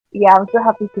Yeah, I'm so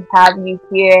happy to have you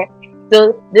here.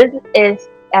 So this is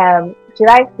should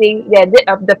I say, yeah,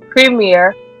 the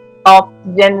premiere of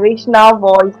Generational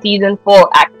Voice season 4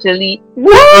 actually.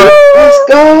 Let's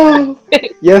Woo! go.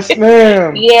 Yes,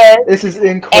 ma'am. Yes, This is and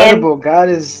incredible. God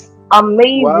is wow.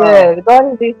 amazing.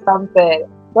 God is doing something.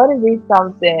 God is doing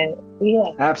something.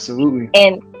 Yes. Absolutely.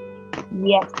 And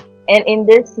yes. And in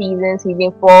this season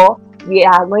 4, we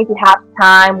are going to have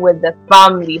time with the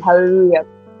family. Hallelujah.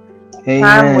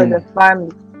 Time with the Amen.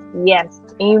 family. Yes.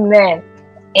 Amen.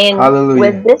 And Hallelujah.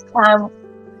 with this time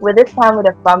with the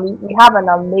family, we have an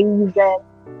amazing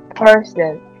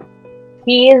person.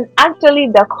 He is actually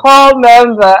the core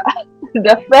member,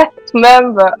 the first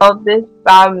member of this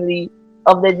family,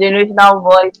 of the Generational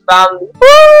Voice family.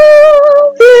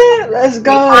 Woo! Yeah, let's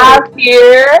We have go.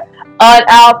 here on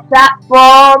our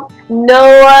platform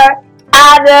Noah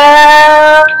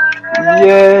Adam.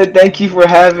 Yeah, thank you for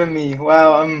having me.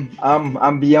 Wow,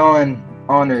 I'm beyond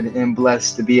honored and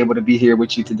blessed to be able to be here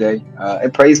with you today.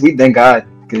 And praise we thank God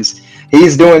because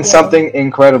He's doing Yes, something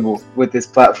incredible with this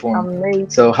platform.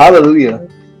 So amazing. hallelujah.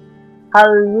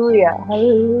 Hallelujah,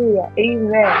 hallelujah,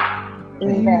 amen,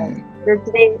 amen. Amen. So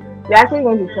today we're actually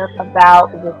going to talk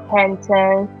about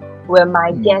repentance with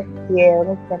my guest Mm, here. We're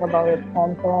going to talk about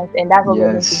repentance, and that's what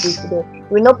we're going to do yes. today.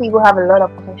 We know people have a lot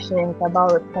of questions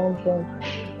about repentance,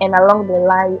 and along the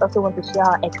line, we also want to share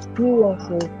our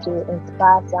experiences to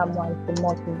inspire someone, to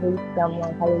motivate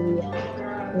someone. Hallelujah,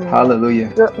 amen.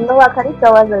 Hallelujah. So, Noah, can you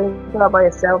tell us a little about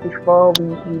yourself before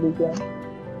we begin?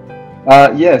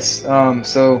 Yes.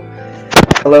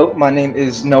 Hello, my name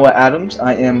is Noah Adams.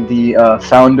 I am the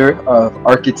founder of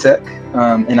Architect,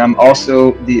 and I'm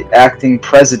also the acting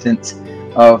president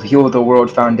of Heal the World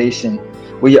Foundation.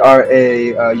 We are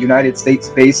a United States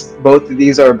based, both of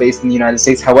these are based in the United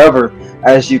States. However,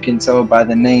 as you can tell by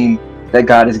the name that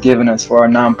God has given us for our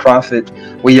nonprofit,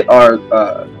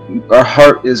 our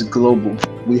heart is global.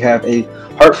 We have a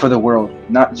heart for the world,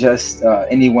 not just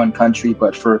any one country,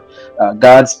 but for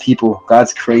God's people,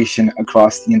 God's creation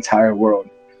across the entire world.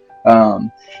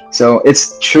 Um, so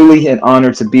it's truly an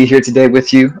honor to be here today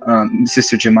with you,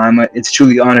 Sister Jemima. It's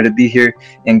truly an honor to be here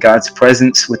in God's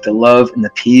presence with the love and the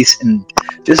peace and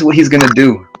just what He's going to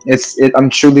do.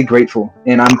 I'm truly grateful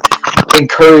and I'm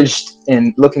encouraged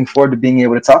and looking forward to being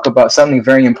able to talk about something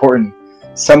very important,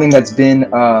 something that's been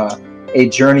a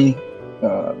journey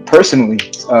personally,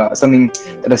 something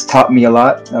that has taught me a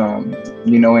lot,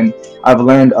 and I've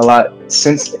learned a lot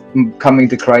since coming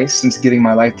to Christ, since giving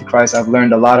my life to Christ. I've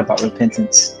learned a lot about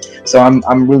repentance. So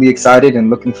I'm really excited and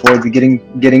looking forward to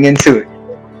getting into it.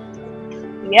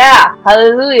 Yeah,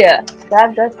 hallelujah.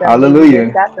 That's amazing.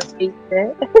 Hallelujah. That's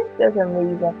amazing. That's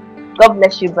amazing. God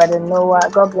bless you, brother Noah.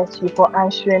 God bless you for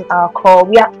answering our call.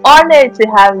 We are honored to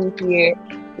have you here.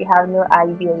 You have no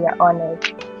idea. We are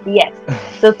honored. Yes.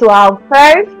 So to our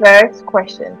very first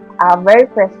question,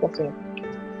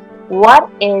 what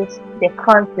is the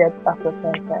concept of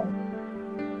repentance?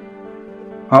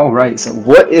 All right. So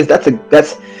what is that's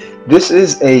this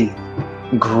is a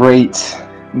great,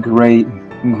 great,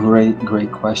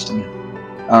 great question.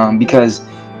 Because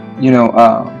you know.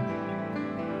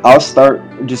 I'll start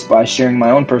just by sharing my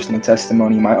own personal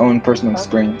testimony, my own personal Okay.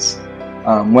 experience.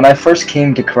 When I first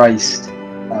came to Christ,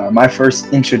 my first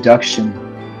introduction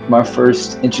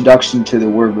to the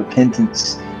word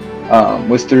repentance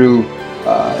was through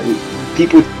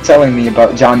people telling me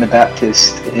about John the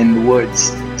Baptist in the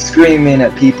woods, screaming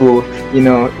at people,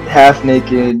 half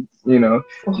naked,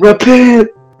 repent,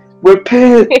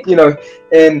 repent,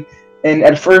 and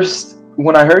at first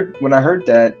when I heard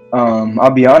that, I'll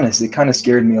be honest, it kind of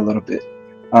scared me a little bit.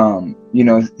 I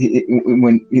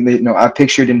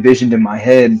pictured, envisioned in my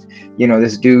head,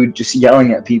 this dude just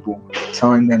yelling at people,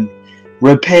 telling them,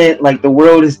 repent, like the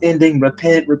world is ending,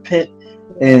 repent, repent,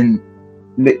 Yeah. and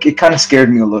it kind of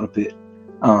scared me a little bit.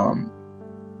 Um,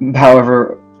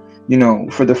 However,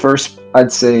 for the first,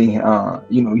 I'd say,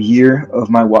 year of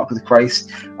my walk with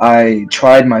Christ, I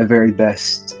tried my very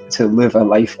best to live a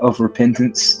life of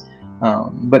repentance.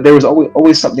 But there was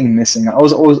always something missing. I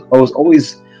was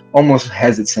always almost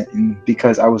hesitant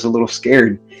because I was a little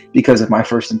scared because of my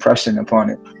first impression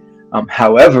upon it.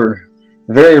 However,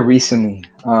 very recently,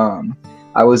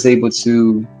 I was able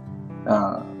to,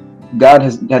 uh, God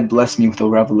had blessed me with a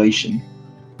revelation.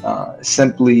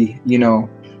 Simply,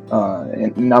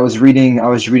 and I was reading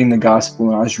the gospel,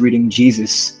 and I was reading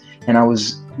Jesus, and I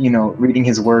was, reading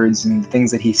his words and the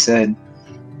things that he said,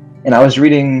 and I was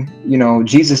reading,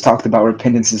 Jesus talked about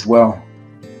repentance as well,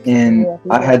 and Yes,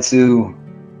 I yes. had to,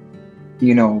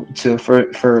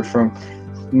 for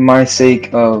my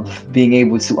sake of being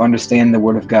able to understand the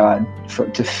word of God,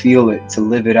 to feel it, to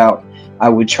live it out, I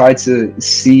would try to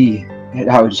see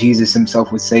how Jesus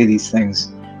himself would say these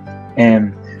things.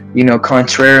 And,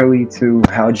 contrarily to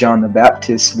how John the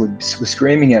Baptist was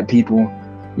screaming at people,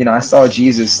 I saw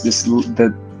Jesus, the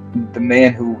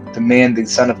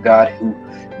Son of God, who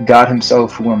God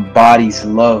himself, who embodies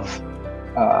love.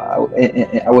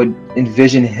 I would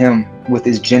envision him with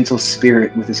his gentle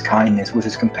spirit, with his kindness, with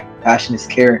his compassion, his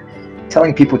care,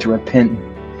 telling people to repent.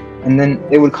 And then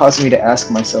it would cause me to ask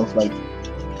myself, like,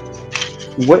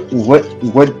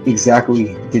 what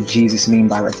exactly did Jesus mean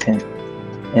by repent?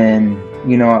 And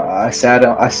I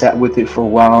sat with it for a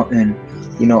while, and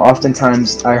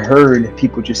oftentimes I heard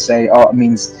people just say, "Oh, it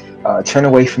means turn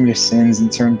away from your sins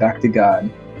and turn back to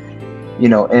God."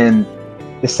 And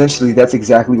essentially that's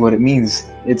exactly what it means.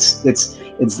 It's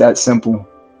that simple.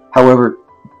 However,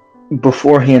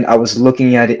 beforehand, I was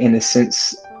looking at it in a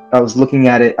sense. I was looking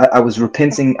at it. I was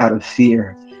repenting out of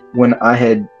fear when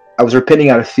I was repenting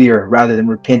out of fear rather than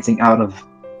repenting out of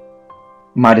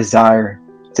my desire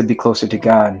to be closer to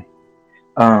God.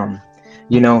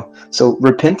 So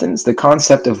repentance, the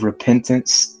concept of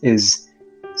repentance is,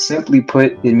 simply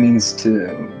put, it means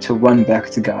to run back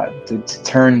to God, to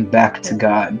turn back to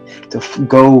God, to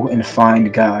go and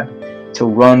find God, to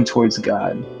run towards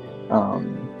God.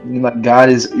 Like God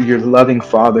is your loving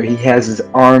Father. He has his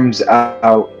arms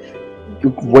out,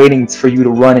 waiting for you to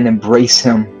run and embrace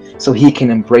him so he can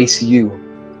embrace you.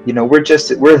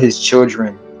 We're his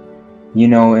children,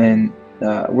 and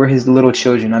we're his little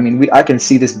children. I mean, I can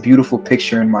see this beautiful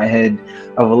picture in my head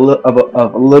of a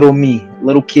little me,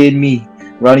 little kid me,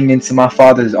 running into my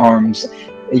Father's arms,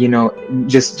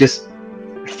 just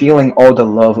feeling all the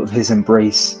love of his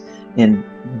embrace. And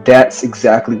that's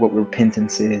exactly what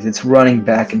repentance is. It's running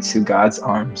back into God's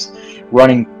arms,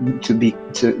 running to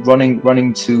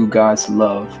God's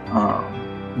love.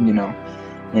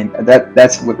 And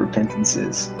that's what repentance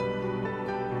is.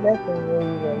 That's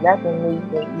amazing. That's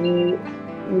amazing.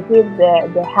 You hit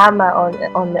the hammer on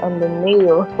the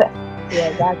nail.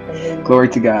 Yeah, that's amazing. Glory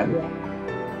to God. Yeah.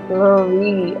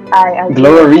 Glory. I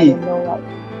Glory. I don't know what.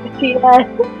 Yeah.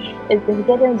 It's just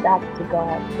getting back to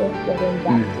God. Just getting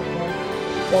back to God.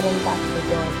 Getting back to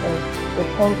God. And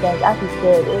repentance, as you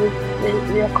said,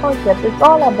 is a concept. It's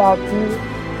all about you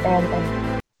and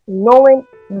knowing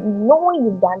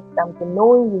you've done something,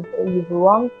 knowing you've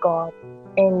wronged God,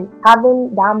 and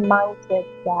having that mindset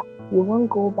that you won't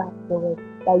go back to it,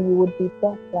 that you would be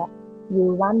better,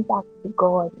 you run back to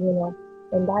God, and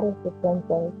that is the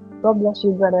sentence. God bless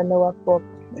you, Brother Noah, for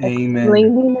Amen.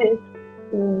 explaining it.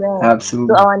 Amen.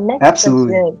 Absolutely. So our next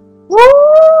Absolutely.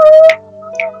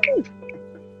 question.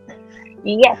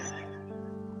 Yes.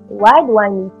 Why do I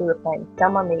need to repent?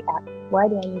 Someone may ask, why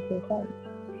do I need to repent?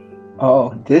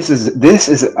 Oh, this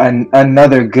is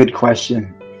another good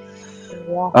question.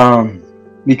 Yeah.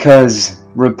 Because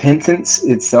repentance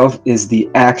itself is the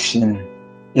action.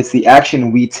 It's the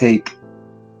action we take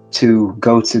to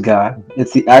go to God.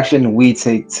 It's the action we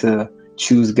take to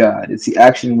choose God. It's the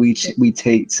action we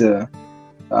take to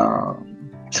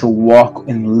walk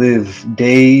and live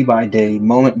day by day,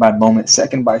 moment by moment,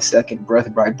 second by second,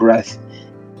 breath by breath.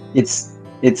 It's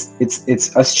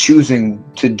us choosing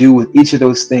to do with each of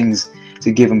those things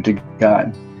to give them to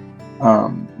God.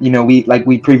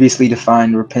 We previously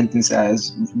defined repentance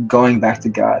as going back to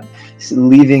God, so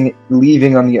leaving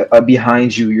on the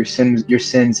behind you your sins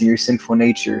and your sinful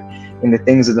nature and the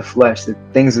things of the flesh, the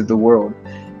things of the world,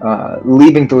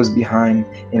 leaving those behind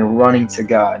and running to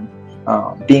God,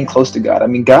 being close to God. I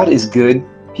mean, God is good.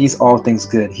 He's all things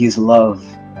good. He's love.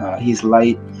 He's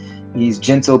light. He's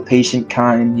gentle, patient,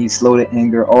 kind. He's slow to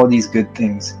anger. All these good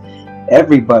things.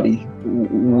 Everybody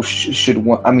should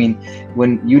want. I mean,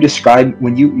 when you define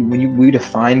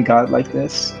God like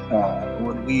this,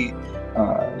 when we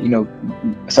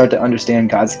start to understand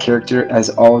God's character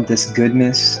as all this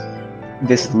goodness,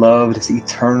 this love, this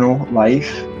eternal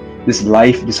life,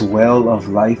 this well of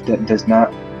life that does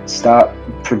not stop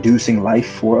producing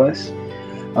life for us.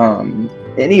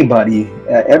 Everybody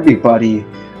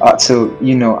ought to.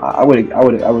 I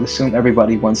would assume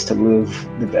everybody wants to live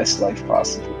the best life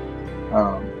possible.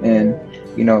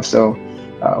 So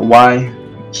why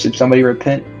should somebody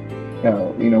repent?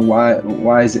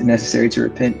 Why is it necessary to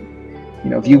repent?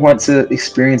 If you want to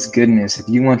experience goodness, if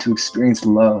you want to experience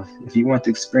love, if you want to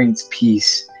experience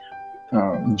peace,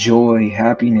 joy,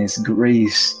 happiness,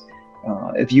 grace,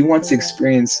 if you want to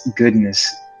experience goodness,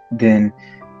 then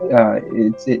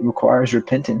it requires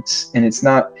repentance. And it's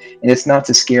not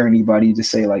to scare anybody to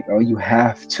say like, oh, you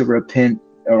have to repent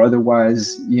or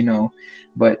otherwise,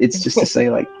 but it's just to say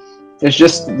like,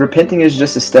 repenting is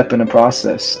just a step in a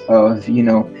process of,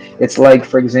 it's like,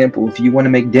 for example, if you want to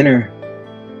make dinner,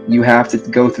 you have to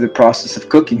go through the process of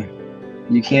cooking.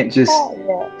 You can't just Oh,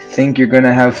 yeah. think you're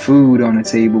gonna have food on the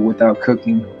table without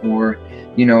cooking, or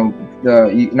you're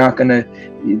not gonna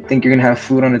think you're gonna have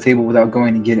food on the table without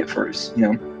going to get it first.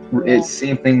 Yeah. It's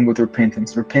same thing with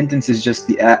repentance. Repentance is just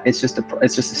it's just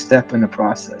a step in the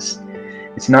process.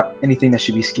 It's not anything that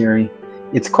should be scary.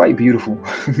 It's quite beautiful,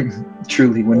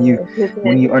 truly, when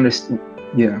you understand.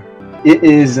 Yeah, it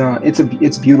is.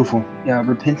 It's beautiful. Yeah,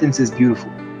 repentance is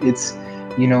beautiful. It's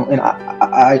and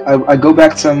I go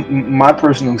back to my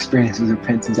personal experience with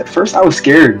repentance. At first, I was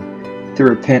scared to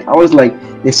repent. I was like,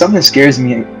 if something scares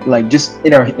me, like just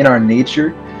in our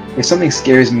nature, if something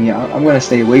scares me, I'm gonna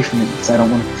stay away from it because I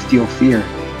don't want to feel fear.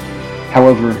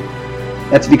 However,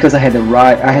 that's because I had the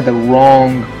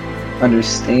wrong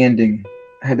understanding.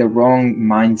 I had the wrong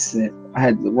mindset. I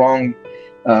had the wrong.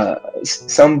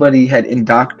 Somebody had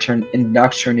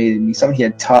indoctrinated me. Somebody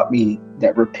had taught me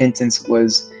that repentance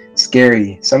was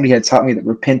scary. Somebody had taught me that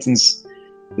repentance.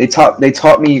 They taught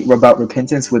me about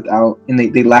repentance and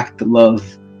they lacked the love.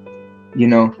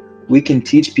 We can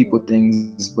teach people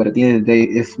things, but at the end of the day,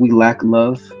 if we lack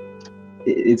love,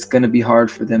 it's going to be hard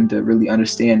for them to really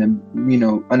understand and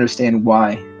understand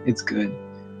why it's good.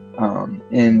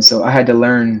 And so I had to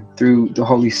learn through the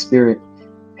Holy Spirit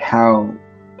how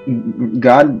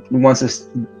God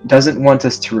doesn't want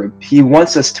us to He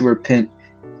wants us to repent,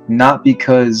 not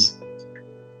because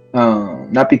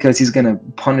he's gonna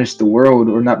punish the world,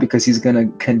 or not because he's gonna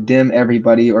condemn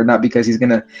everybody, or not because he's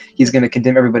gonna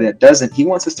condemn everybody that doesn't. He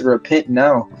wants us to repent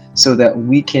now so that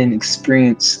we can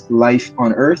experience life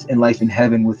on earth and life in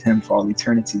heaven with him for all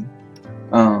eternity.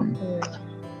 And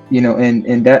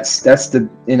that's the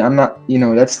and I'm not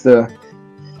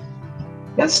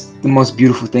that's the most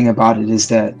beautiful thing about it, is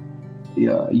that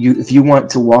if you want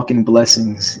to walk in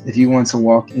blessings, if you want to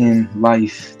walk in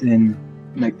life, then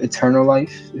like eternal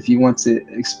life, if you want to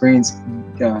experience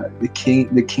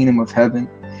the kingdom of heaven,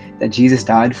 that Jesus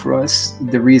died for us.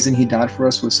 The reason he died for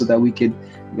us was so that we could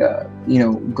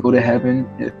go to heaven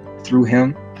through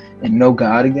him and know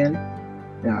God again.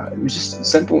 It was just a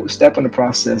simple step in the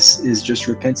process is just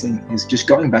repenting, is just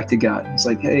going back to God. It's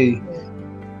like, hey,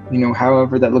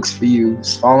 however that looks for you,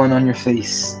 just falling on your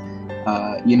face,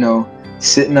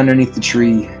 sitting underneath the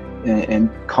tree and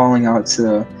calling out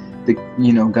to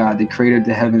God, the creator of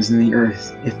the heavens and the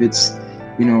earth. If it's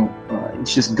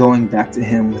it's just going back to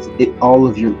him with it, all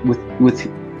of your with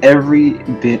every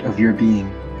bit of your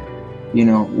being.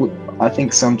 I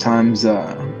think sometimes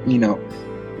the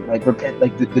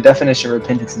definition of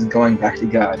repentance is going back to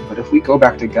God. But if we go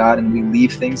back to God and we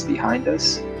leave things behind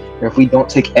us, or if we don't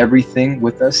take everything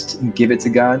with us and give it to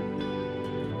God,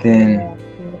 then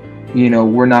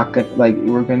we're not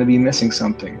we're going to be missing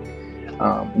something.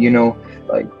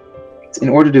 In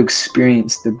order to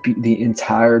experience the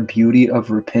entire beauty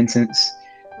of repentance,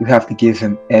 you have to give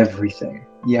him everything.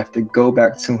 You have to go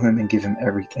back to him and give him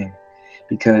everything,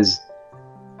 because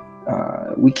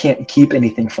we can't keep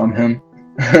anything from him.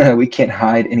 We can't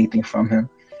hide anything from him.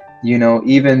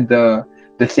 Even the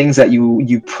things that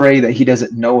you pray that he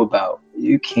doesn't know about,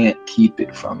 you can't keep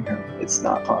it from him. It's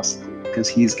not possible, because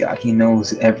he's God. He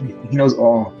knows everything. He knows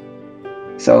all.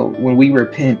 So when we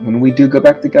repent, when we do go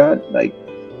back to God, like,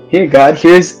 here, God,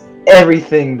 here's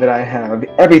everything that I have,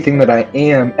 everything that I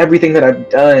am, everything that I've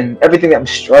done, everything that I'm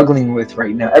struggling with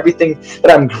right now, everything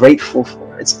that I'm grateful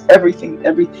for. It's everything,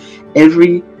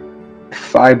 every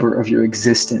fiber of your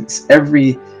existence,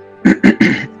 every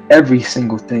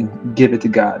single thing, give it to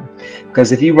God.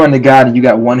 Because if you run to God and you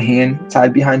got one hand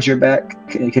tied behind your back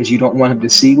because you don't want him to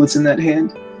see what's in that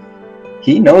hand,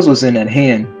 he knows what's in that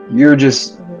hand.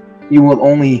 You will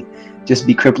only just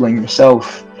be crippling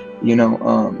yourself.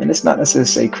 And it's not necessarily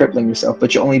say crippling yourself,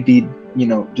 but you'll only be,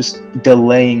 just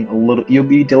delaying a little. You'll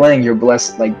be delaying your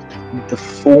blessing, like the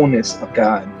fullness of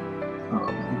God,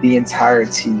 the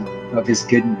entirety of his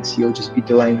goodness. You'll just be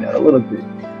delaying that a little bit.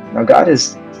 Now, God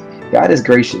is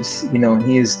gracious, and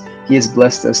he has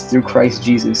blessed us through Christ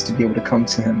Jesus to be able to come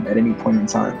to him at any point in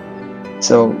time.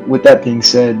 So with that being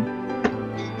said,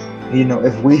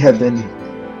 if we have been,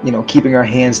 keeping our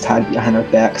hands tied behind our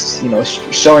backs,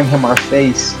 showing him our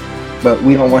face, but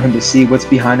we don't want him to see what's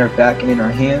behind our back and in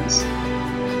our hands,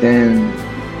 then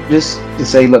just to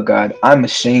say, look, God, I'm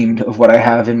ashamed of what I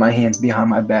have in my hands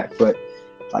behind my back, but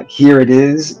like, here it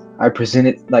is. I present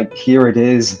it, like, here it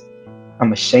is.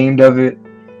 I'm ashamed of it.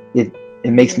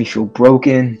 It makes me feel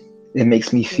broken. It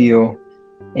makes me feel,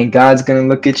 and God's gonna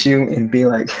look at you and be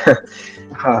like,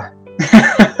 huh.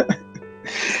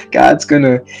 God's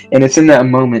gonna, and it's in that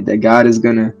moment that God is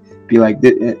gonna be like,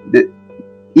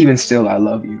 even still, I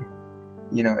love you.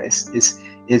 It's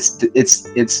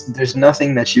there's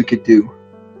nothing that you could do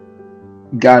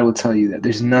God will tell you that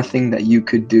there's nothing that you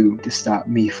could do to stop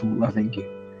me from loving you.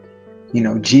 You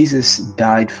know, Jesus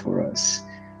died for us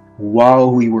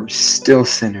while we were still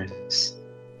sinners.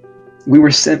 We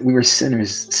were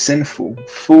sinners, sinful,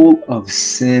 full of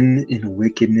sin and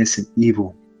wickedness and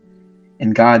evil.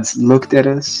 And God looked at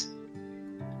us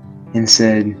and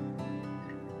said,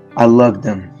 I love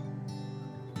them.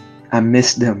 I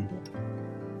miss them.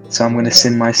 So I'm going to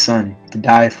send my son to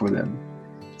die for them,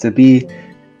 to be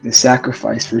the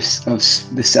sacrifice of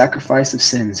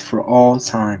sins for all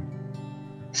time,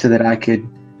 so that I could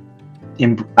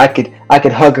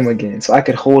hug him again, so I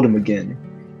could hold him again.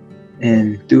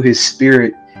 And through his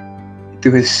Spirit,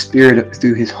 through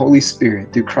his Holy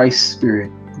Spirit, through Christ's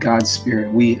Spirit, God's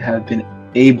Spirit, we have been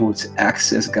able to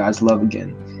access God's love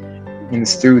again. And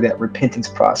it's through that repentance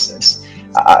process.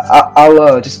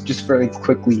 I'll just very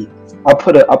quickly, I'll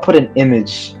put an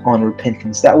image on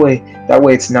repentance. That way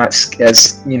it's not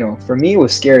as, you know, for me it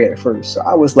was scary at first. So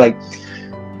I was like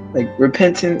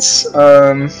repentance,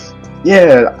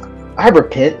 yeah, I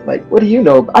repent. Like, what do you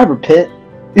know? I repent.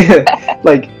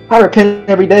 Like, I repent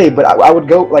every day, but I would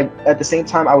go, like, at the same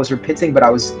time I was repenting, but I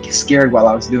was scared while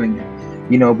I was doing it.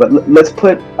 You know, but let's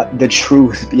put the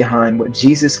truth behind when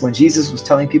Jesus was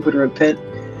telling people to repent.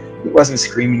 He wasn't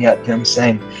screaming at them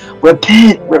saying,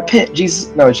 repent.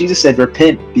 Jesus said,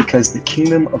 repent because the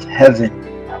kingdom of heaven.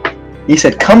 He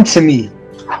said, come to me.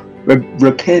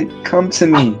 Repent, come to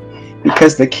me,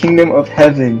 because the kingdom of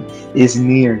heaven is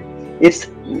near. It's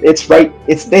right.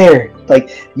 It's there.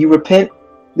 Like, you repent,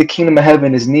 the kingdom of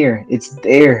heaven is near. It's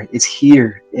there. It's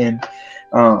here. And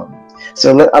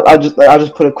so I'll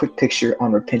just put a quick picture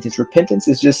on repentance. Repentance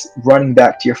is just running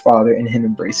back to your Father and Him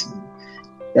embracing you.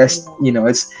 That's, you know,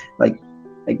 it's like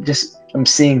just, I'm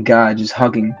seeing God just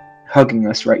hugging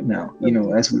us right now, you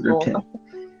know, as we repent.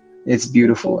 It's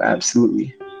beautiful,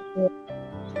 absolutely.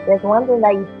 There's one thing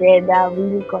that you said that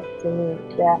really got to me,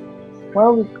 that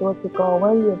when we go to God,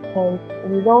 when we repent,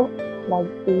 we don't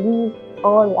leave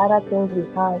all the other things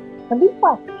behind. Some people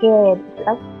are scared to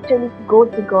actually go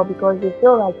to God because they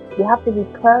feel like they have to be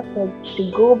perfect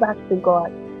to go back to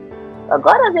God. But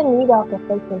God doesn't need our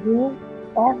perfection. He needs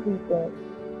everything.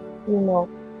 You know,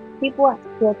 people are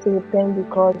scared to repent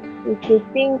because if they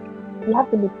think you have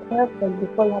to be perfect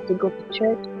before you have to go to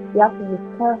church, you have to be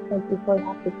perfect before you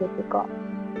have to go to God.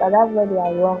 But that's where they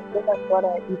are wrong. That's what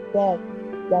he said,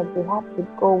 that they have to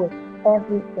go with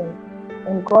everything,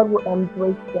 and God will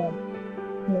embrace them.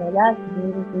 You know, that's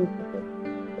really beautiful.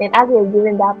 And as you're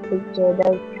giving that picture,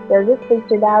 there's this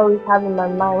picture that I always have in my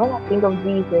mind when I think of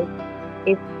Jesus.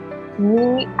 It's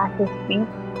me at his feet,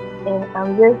 and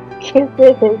I'm just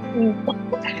kissing his feet.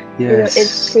 Yes. You know,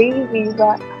 it's crazy,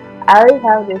 but I always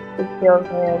have this picture of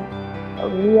him,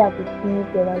 of me at his feet,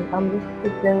 and I'm just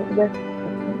kissing, just,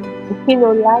 you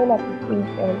know, lying at his feet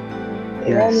and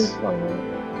learning from him.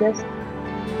 Just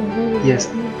to be with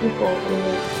people, you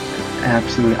know.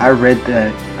 Absolutely. I read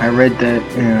that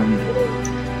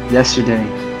yesterday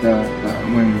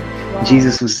when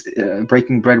Jesus was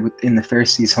breaking bread in the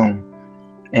Pharisees' home.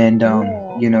 And,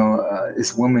 you know,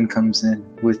 this woman comes in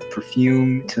with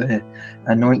perfume to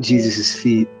anoint Jesus'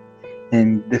 feet.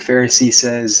 And the Pharisee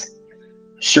says,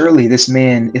 surely this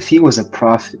man, if he was a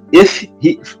prophet, this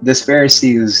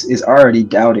Pharisee is already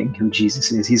doubting who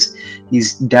Jesus is.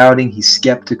 He's doubting, he's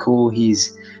skeptical,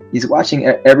 he's watching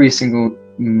every single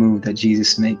move that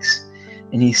Jesus makes.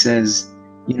 And he says,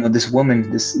 you know, this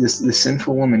woman, this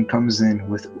sinful woman comes in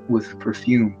with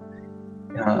perfume.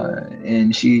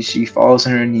 And she falls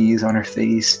on her knees, on her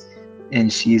face,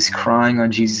 and she's crying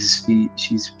on Jesus' feet.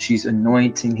 She's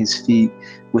anointing his feet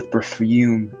with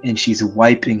perfume, and she's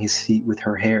wiping his feet with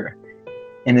her hair.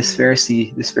 And this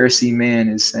Pharisee man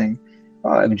is saying,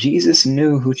 if Jesus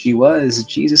knew who she was,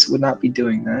 Jesus would not be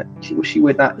doing that. She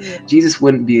would not. Jesus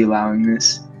wouldn't be allowing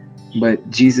this. But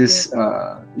Jesus,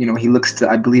 you know, he looks to,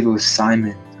 I believe it was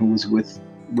Simon who was with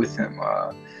him.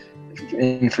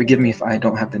 And forgive me if I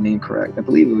don't have the name correct. I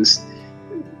believe it was,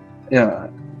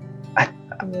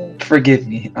 forgive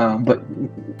me, but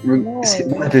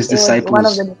one of his disciples. One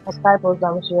of the disciples,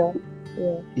 I'm sure.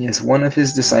 Yeah. Yes, one of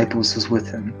his disciples was with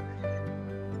him.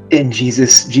 And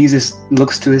Jesus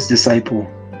looks to his disciple,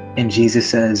 and Jesus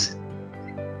says,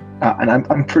 and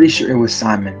I'm pretty sure it was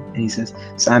Simon. And he says,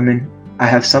 Simon, I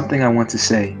have something I want to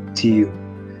say to you.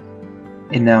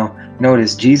 And now,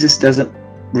 notice, Jesus doesn't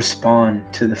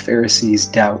respond to the Pharisees'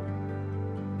 doubt.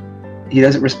 He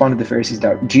doesn't respond to the Pharisees'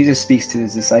 doubt. Jesus speaks to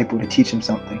his disciple to teach him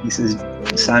something. He says,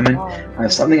 Simon, I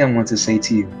have something I want to say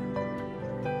to you.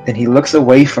 Then he looks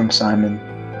away from Simon,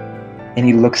 and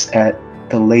he looks at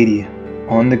the lady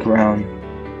on the ground,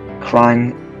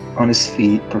 crying on his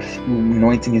feet,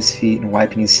 anointing his feet and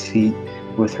wiping his feet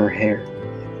with her hair.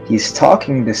 He's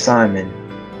talking to Simon,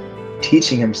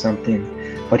 teaching him something,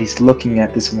 but he's looking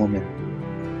at this woman.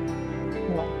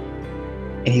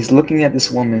 And he's looking at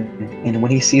this woman, and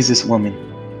when he sees this woman,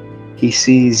 he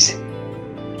sees,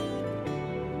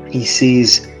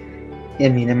 I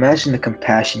mean, imagine the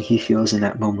compassion he feels in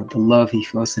that moment, the love he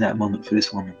feels in that moment for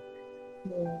this woman.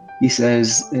 He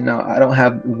says, I don't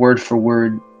have word for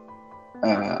word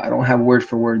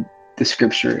the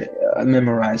scripture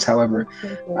memorized. However,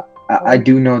 I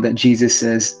do know that Jesus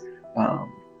says,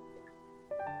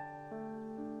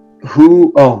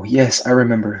 oh yes, I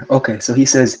remember. Okay, so he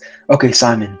says, okay,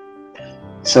 Simon,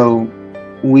 so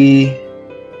we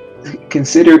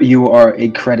consider you are a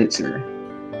creditor,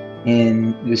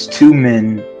 and there's two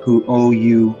men who owe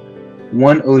you.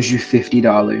 One owes you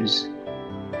 $50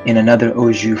 and another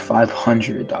owes you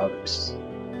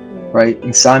 $500, right?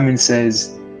 And Simon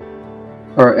says,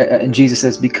 and Jesus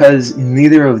says, because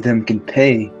neither of them can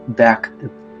pay back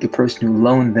the person who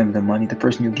loaned them the money, the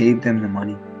person who gave them the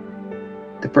money.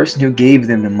 The person who gave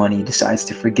them the money decides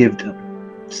to forgive them.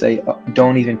 Say, oh,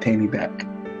 don't even pay me back.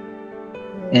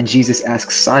 And Jesus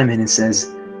asks Simon and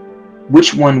says,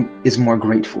 which one is more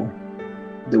grateful?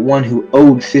 The one who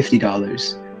owed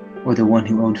 $50 or the one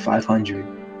who owed $500?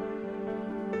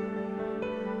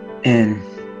 And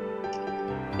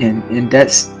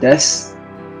that's that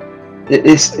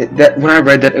when I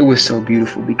read that, it was so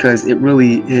beautiful, because it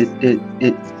really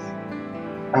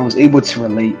I was able to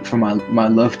relate for my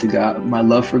love to God, my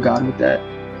love for God with that.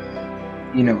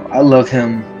 I love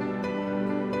him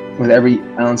with every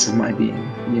ounce of my being.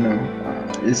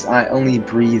 I only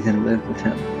breathe and live with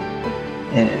him,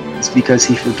 and it's because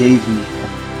he forgave me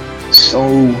so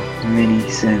many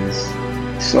sins,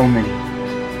 so many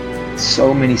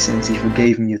sins. He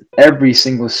forgave me of every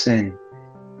single sin.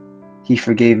 He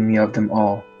forgave me of them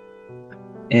all.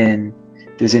 And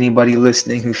if there's anybody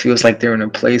listening who feels like they're in a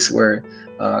place where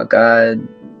God,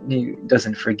 he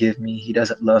doesn't forgive me, he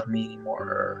doesn't love me anymore,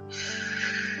 or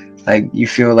like you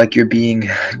feel like you're being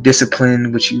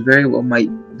disciplined, which you very well might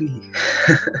be,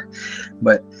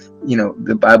 but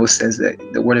the Bible says that,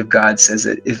 the Word of God says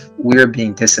that if we're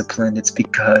being disciplined, it's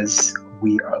because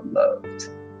we are loved.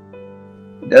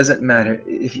 It doesn't matter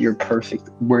if you're perfect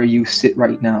where you sit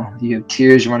right now, you have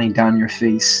tears running down your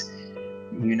face,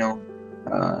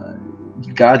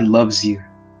 God loves you.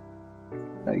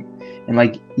 And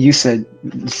like you said,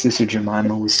 Sister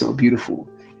Jemima, was so beautiful.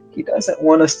 He doesn't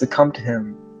want us to come to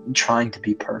him trying to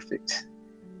be perfect.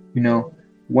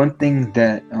 One thing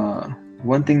that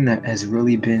has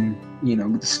really been,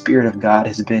 the Spirit of God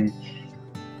has been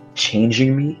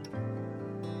changing me.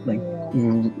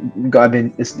 God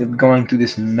is going through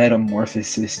this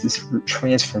metamorphosis, this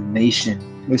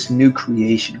transformation, this new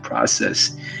creation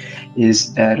process,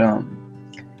 is that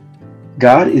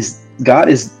God is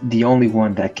the only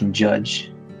one that can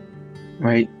judge,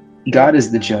 right? God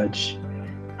is the judge.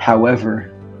 However,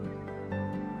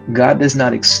 God does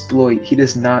not exploit, he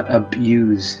does not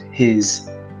abuse his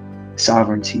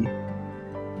sovereignty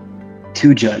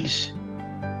to judge,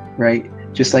 right?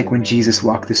 Just like when Jesus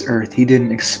walked this earth, he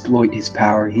didn't exploit his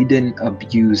power. He didn't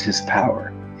abuse his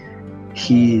power.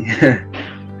 He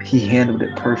handled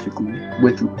it perfectly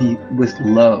with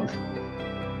love.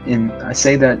 And I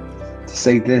say that to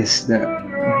say this,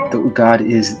 that God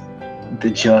is the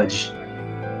judge.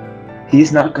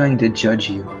 He's not going to judge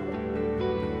you.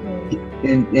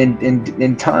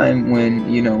 In time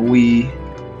when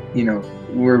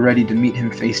we're ready to meet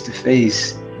him face to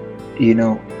face,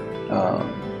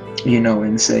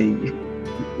 and say,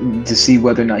 to see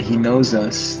whether or not he knows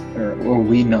us or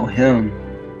we know him,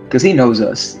 because he knows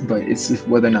us, but it's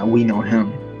whether or not we know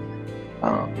him.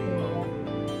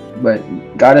 But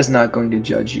God is not going to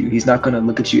judge you. He's not going to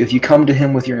look at you. If you come to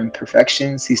him with your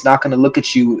imperfections, he's not going to look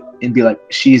at you and be like,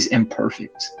 she's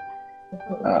imperfect.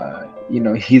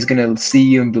 He's going to see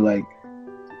you and be like,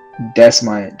 that's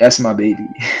my baby.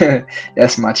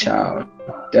 That's my child.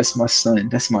 That's my son.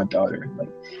 That's my daughter. Like,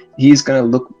 he's going to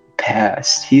look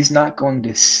past. He's not going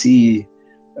to see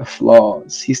the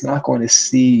flaws. He's not going to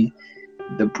see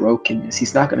the brokenness.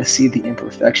 He's not going to see the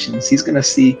imperfections. He's going to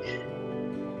see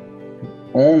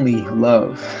only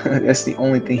love. That's the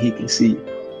only thing he can see.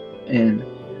 And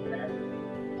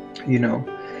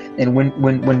and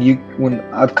when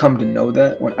I've come to know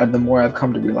that, the more I've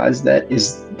come to realize that,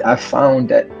 is I've found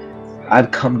that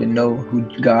I've come to know who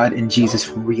God and Jesus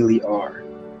really are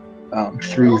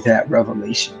through that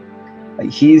revelation.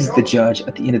 Like, he's the judge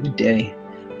at the end of the day,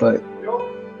 but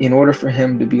in order for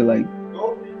him to be like,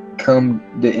 come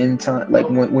the end time, like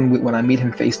when I meet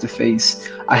him face to face,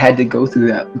 I had to go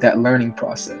through that learning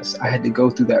process. I had to go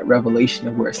through that revelation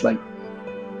of where it's like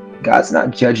God's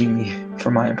not judging me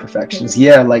for my imperfections.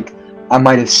 Yeah, like I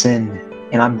might have sinned,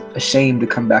 and I'm ashamed to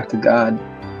come back to God.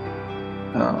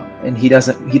 And He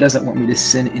doesn't want me to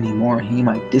sin anymore. He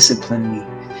might discipline me.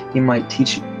 He might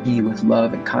teach me with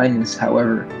love and kindness.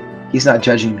 However, He's not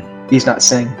judging me. He's not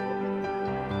saying,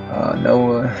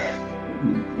 Noah,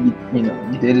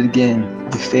 you did it again.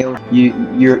 You failed.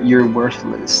 You're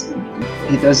worthless.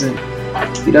 He doesn't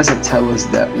tell us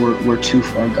that we're too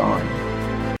far gone.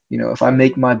 If I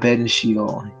make my bed in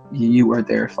Sheol, you are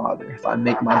there, Father. If I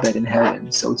make my bed in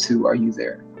heaven, so too are you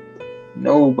there.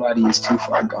 Nobody is too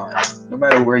far gone, no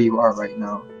matter where you are right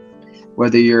now.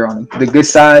 Whether you're on the good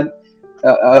side,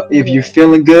 if you're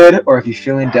feeling good or if you're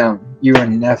feeling down, you are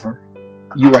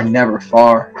never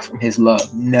far from His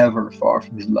love. Never far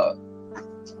from His love.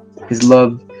 His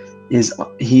love is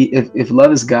if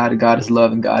love is God, God is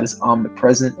love, and God is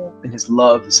omnipresent, then His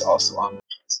love is also omnipresent.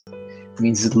 It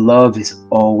means His love is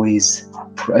always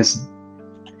present.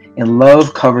 And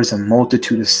love covers a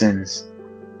multitude of sins.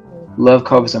 Love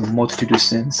covers a multitude of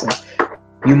sins. So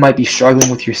you might be struggling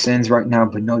with your sins right now,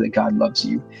 but know that God loves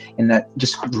you, and that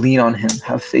just lean on Him,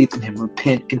 have faith in Him,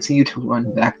 repent, continue to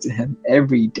run back to Him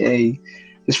every day.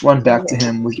 Just run back to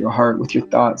Him with your heart, with your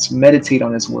thoughts, meditate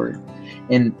on His word.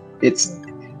 And it's,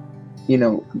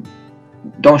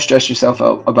 don't stress yourself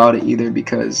out about it either,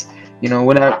 because,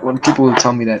 when people would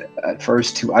tell me that at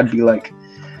first too, I'd be like,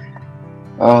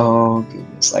 oh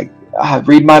goodness, like I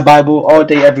read my Bible all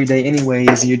day, every day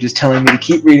anyways, and you're just telling me to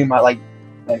keep reading my, like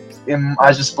am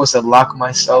I just supposed to lock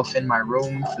myself in my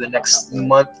room for the next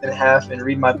month and a half and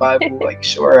read my Bible? Like,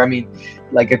 sure. I mean,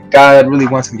 like, if God really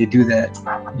wants me to do that,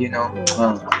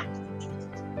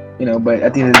 but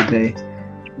at the end of the day,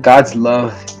 God's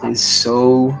love is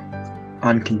so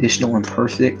unconditional and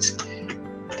perfect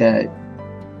that,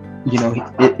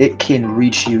 it can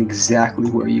reach you exactly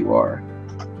where you are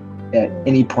at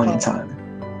any point in time.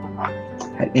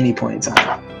 At any point in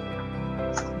time.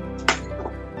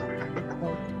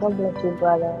 God bless you,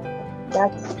 brother.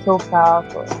 That's so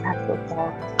powerful. That's so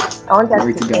powerful. I want us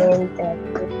to end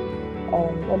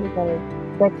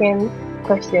second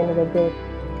question with this.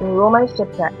 In Romans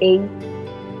chapter 8,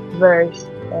 verse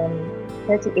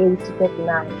 38 to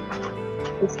 39,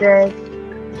 it says,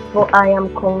 "For I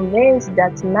am convinced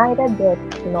that neither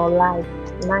death nor life,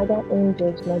 neither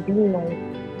angels nor demons,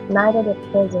 neither the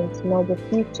present nor the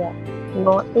future,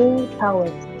 nor any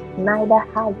powers, neither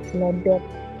height nor depth,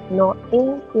 nor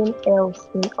anything else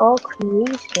in all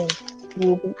creation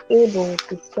will be able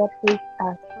to separate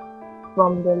us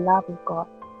from the love of God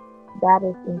that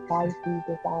is in Christ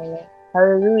Jesus our Lord."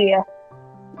 Hallelujah.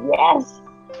 Yes.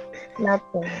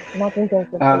 Nothing can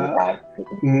separate us.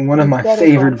 One of my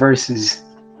favorite verses.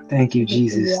 Thank you,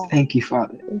 Jesus. Yeah. Thank you,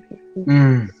 Father.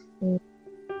 God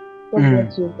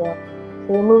bless you, God. So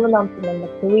we're moving on to number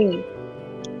 3.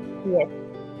 Yes.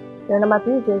 So number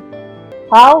 3 says,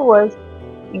 how was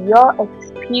your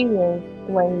experience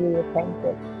when you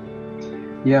repented?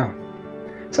 Yeah.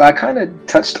 So I kind of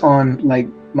touched on like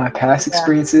my past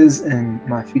experiences and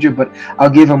my future, but I'll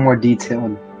give a more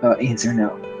detailed answer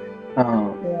now.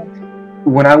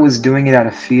 When I was doing it out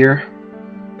of fear,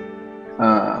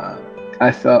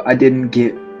 I felt I didn't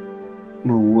get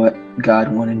what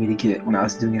God wanted me to get when I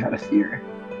was doing it out of fear.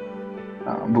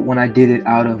 But when I did it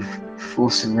out of full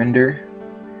surrender,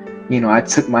 I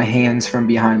took my hands from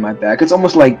behind my back. It's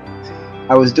almost like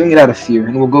I was doing it out of fear,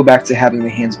 and we'll go back to having the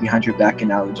hands behind your back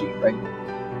analogy, right?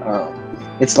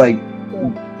 It's like,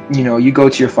 you go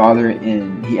to your father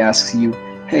and he asks you,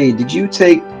 "Hey, did you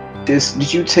take this?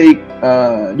 Did you take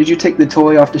the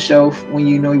toy off the shelf when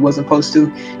he wasn't supposed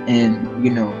to?" And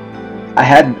I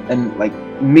had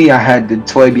the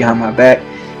toy behind my back,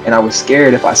 and I was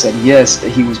scared if I said yes that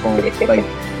he was going to like.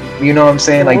 You know what I'm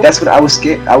saying? Like, that's what I was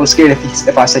scared. I was scared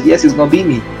if I said yes, he was gonna beat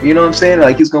me. You know what I'm saying?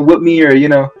 Like, he's gonna whip me, or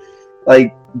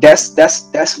like that's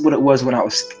what it was when I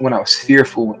was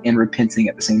fearful and repenting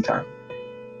at the same time.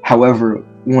 However,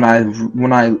 when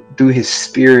I through His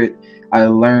Spirit, I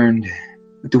learned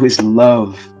through His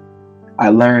love, I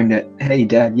learned that, hey,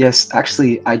 Dad, yes,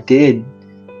 actually, I did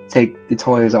take the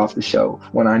toys off the shelf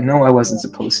when I know I wasn't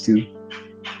supposed to.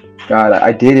 God,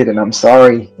 I did it, and I'm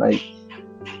sorry. Like.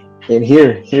 And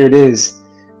here it is.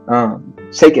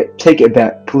 Take it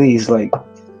back, please. Like,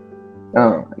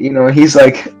 he's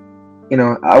like,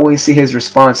 I always see his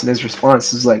response, and his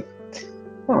response is like,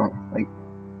 oh, like,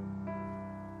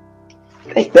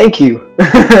 thank you.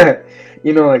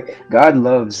 Like, God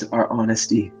loves our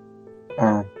honesty.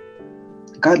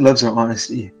 God loves our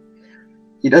honesty.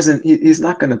 He doesn't. He's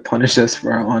not going to punish us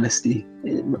for our honesty.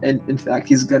 And in fact,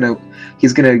 he's gonna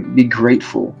be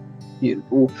grateful. He,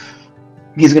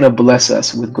 he's gonna bless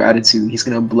us with gratitude. He's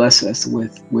gonna bless us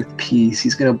with peace.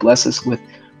 He's gonna bless us with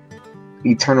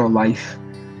eternal life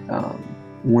um,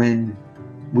 when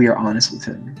we are honest with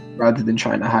him, rather than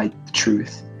trying to hide the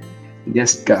truth.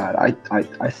 Yes, God,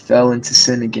 I fell into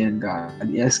sin again, God.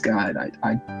 Yes, God,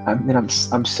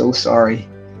 I'm so sorry.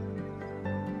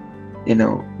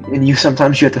 And you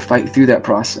sometimes you have to fight through that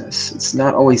process. It's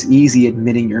not always easy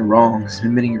admitting your wrongs,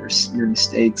 admitting your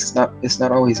mistakes. It's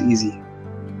not always easy.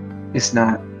 It's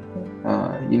not.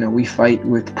 We fight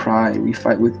with pride. We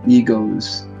fight with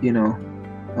egos.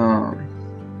 Um,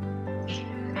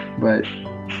 but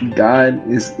God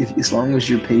is, if as long as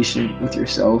you're patient with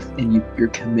yourself and you're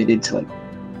committed to, like,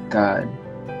 God,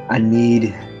 I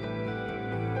need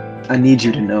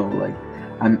you to know, like,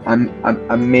 I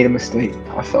made a mistake.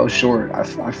 I fell short.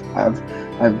 I've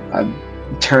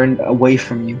turned away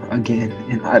from you again,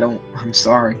 and I'm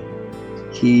sorry.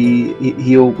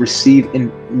 He'll receive,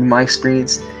 in my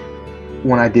experience,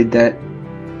 when I did that,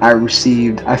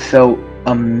 I felt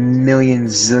a million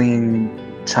zillion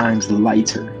times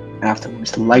lighter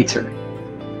afterwards, lighter.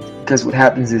 Because what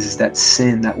happens is that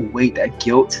sin, that weight, that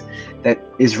guilt, that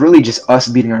is really just us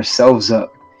beating ourselves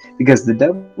up. Because the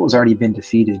devil's already been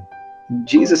defeated.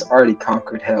 Jesus already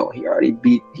conquered hell. He already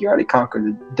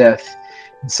conquered death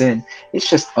and sin. It's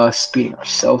just us beating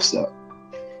ourselves up.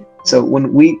 So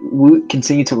when we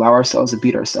continue to allow ourselves to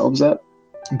beat ourselves up,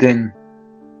 then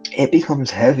it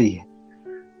becomes heavy.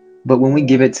 But when we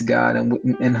give it to God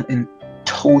and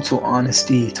total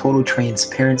honesty, total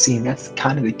transparency, and that's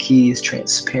kind of the key, is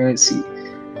transparency.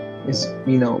 Is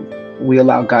we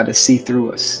allow God to see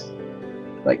through us.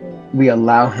 Like, we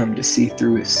allow Him to see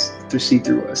through us,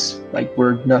 Like,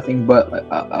 we're nothing but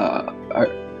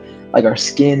our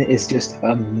skin is just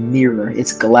a mirror.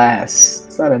 It's glass.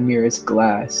 It's not a mirror. It's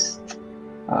glass.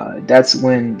 That's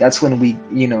when we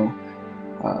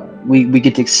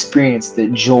get to experience the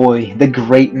joy, the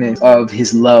greatness of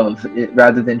His love,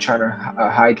 rather than trying to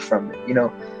hide from it.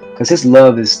 Because His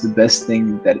love is the best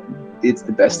thing that it's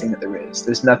the best thing that there is.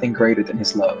 There's nothing greater than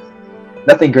His love.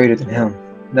 Nothing greater than Him.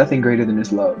 Nothing greater than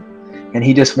His love. And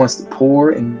He just wants to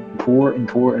pour and pour and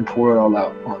pour and pour it all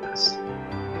out on us.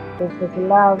 His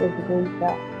love is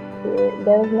greater.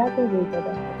 There is nothing greater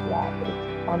than His love.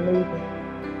 It's amazing.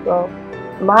 So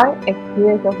my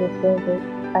experience of repentance,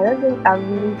 I don't think I've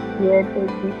really shared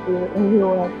it with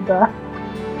anyone, but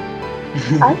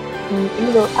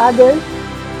others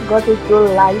got it so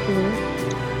lightly.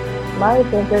 My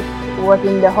repentance was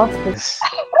in the hospital.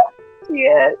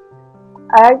 Yes,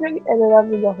 I actually ended up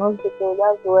in the hospital.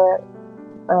 That's where,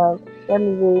 let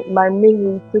me say, my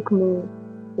misery took me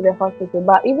to the hospital.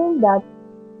 But even that,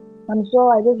 I'm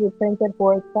sure I just repented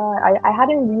for a time. I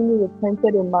hadn't really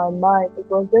repented in my mind. It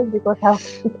was just because I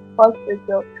was in the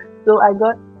hospital. So I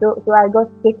got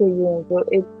sick again. So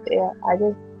it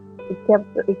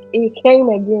came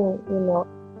again,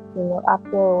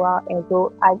 after a while. And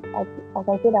so as I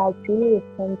said, I truly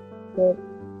repented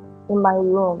in my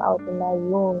room. I was in my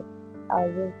room. I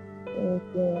was just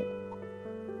thinking,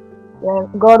 when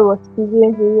God was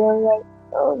speaking to you, I was like,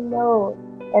 oh no.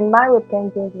 And my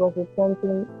repentance was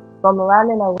repenting from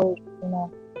running away.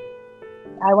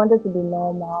 I wanted to be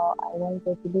normal. I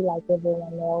wanted to be like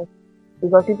everyone else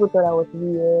because people thought I was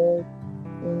weird.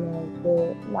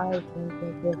 So my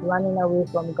repentance was running away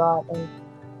from God, and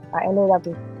I ended up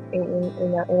in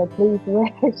a place where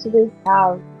I shouldn't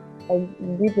have. Like,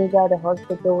 deep inside the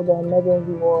hospital, the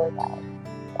emergency ward, I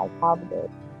have this.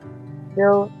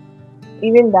 So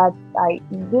even that, I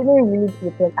didn't really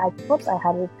repent. I thought I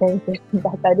had repented,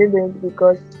 but I didn't,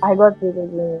 because I got sick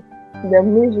again. The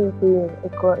misery thing,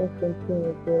 it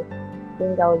continued. So I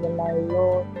think I was in my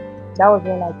low. That was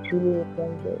when I truly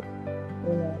repented.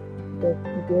 Just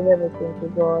gave everything to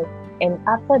God. And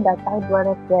after that, as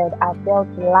brother said, I felt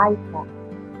lighter.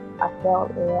 I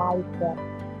felt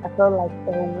like a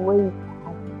weight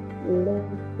had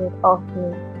lifted off me.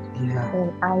 Yeah. And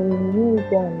I knew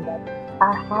then that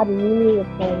I had really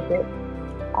repented.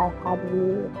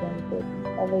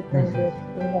 Everything just,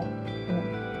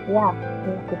 I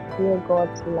could feel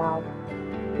God's love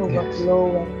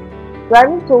overflowing. So I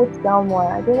even told someone,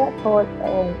 I think I told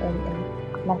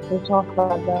my spiritual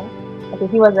father. Okay,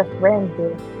 he was a friend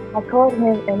there. I called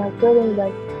him and I told him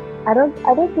that I don't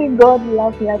think God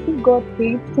loves me. I think God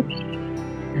hates me.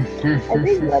 I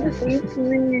think God hates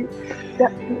me.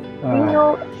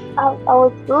 I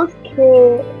was so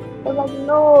scared. I was like,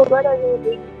 no, God doesn't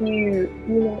hate you.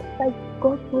 Like,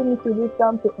 God told me to do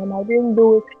something and I didn't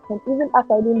do it. And even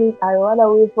after I didn't do it, I ran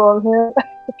away from Him.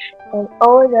 and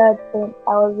all that. And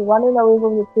I was running away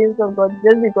from the things of God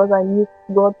just because I knew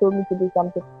God told me to do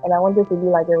something, and I wanted to be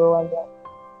like everyone else.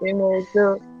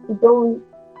 So he told me,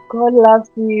 God loves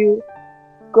you.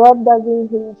 God doesn't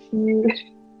hate you.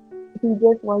 He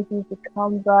just wants you to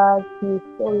come back. He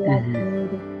still loves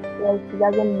Mm-hmm. you. He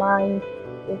doesn't mind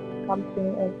just something.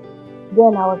 And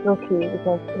then I was okay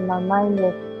because in my mind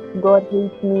was God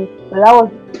hates me. But that was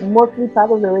mostly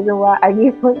part of the reason why I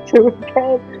didn't want to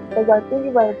repent. Because I think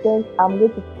if I repent, I'm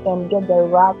going to get the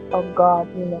wrath of God.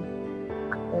 And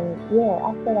yeah,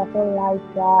 after I felt like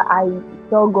that, I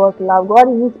saw God's love. God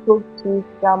even spoke to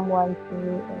someone to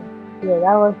me. And yeah,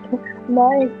 that was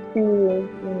my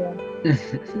experience.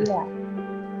 Yeah.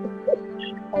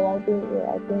 And I think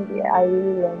I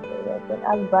really learned a lot. And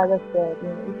as brother said,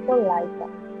 it's so like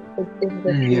that. It's the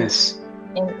truth. Yes.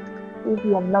 And if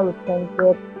you have not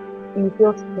repented, you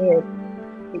feel scared.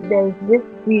 There's this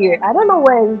fear. I don't know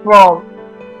where it's from,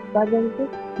 but there's this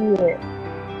fear.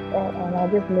 And I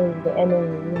just know it's the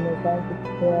enemy, trying to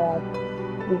scare us.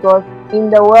 Because in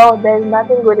the world, there's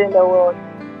nothing good in the world.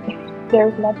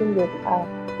 There's nothing good.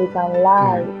 They can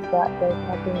lie, Mm-hmm. but there's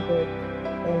nothing good.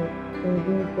 And in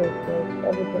Jesus, there's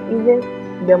everything. Even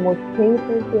the most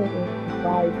painful thing in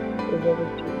life is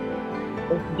everything.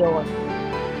 It's joy.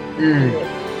 Mm. Yes.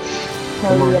 So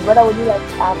Come on. yeah, but I would you like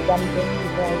to add something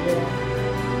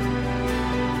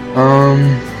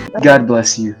before God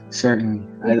bless you. Certainly,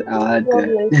 I I'll add God that.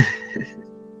 bless.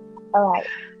 Alright.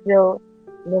 So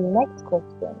the next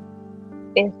question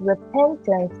is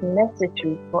repentance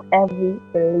necessary for every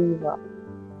believer?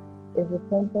 Is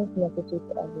repentance necessary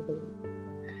for every believer?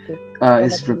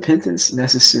 Is repentance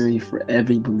necessary for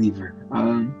every believer?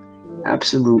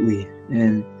 Absolutely,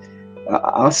 and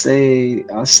I'll say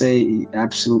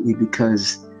absolutely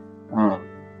because, um,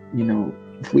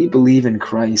 if we believe in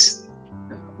Christ,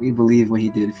 we believe what He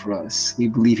did for us. We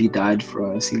believe He died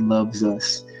for us. He loves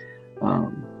us.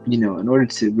 In order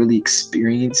to really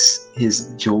experience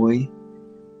His joy,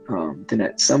 then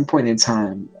at some point in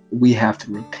time we have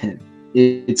to repent.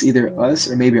 It's either us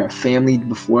or maybe our family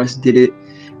before us did it.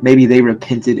 Maybe they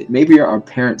repented. Maybe our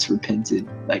parents repented.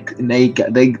 And they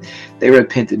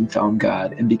repented and found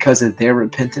God. And because of their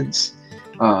repentance,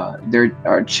 our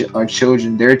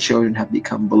children, their children have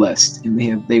become blessed,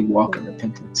 and they walk in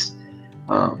repentance.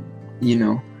 Um, you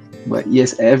know, but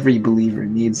yes, every believer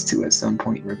needs to at some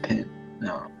point repent.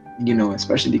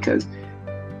 Especially because,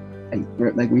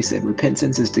 like we said,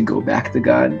 repentance is to go back to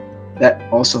God. That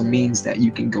also means that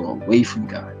you can go away from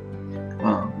God.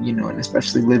 And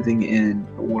especially living in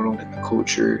a world and a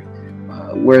culture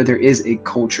where there is a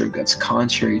culture that's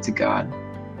contrary to God.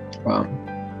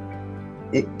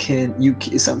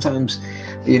 Sometimes,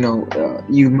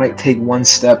 you might take one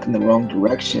step in the wrong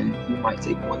direction. You might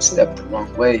take one step the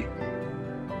wrong way,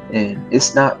 and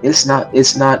it's not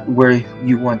where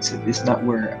you want to. It's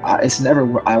never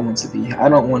where I want to be. I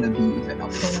don't want to be even a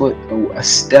foot or a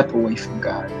step away from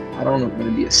God. I don't want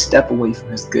to be a step away from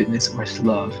His goodness or His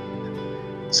love.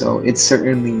 So it's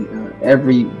certainly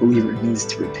every believer needs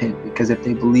to repent, because if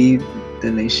they believe,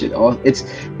 then they should all.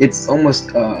 It's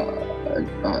almost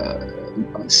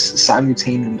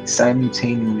simultaneous.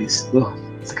 Ugh,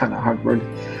 it's kind of a hard word.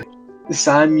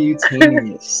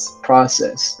 Simultaneous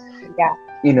process. Yeah.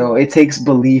 It takes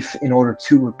belief in order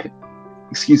to repent.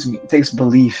 Excuse me. It takes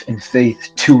belief and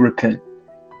faith to repent.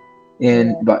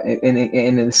 And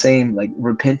in the same, like,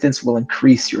 repentance will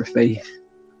increase your faith.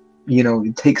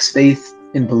 It takes faith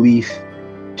and belief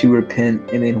to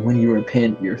repent, and then when you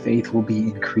repent, your faith will be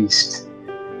increased.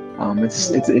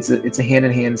 It's a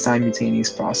hand-in-hand simultaneous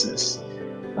process.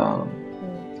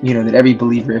 That every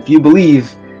believer, if you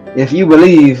believe,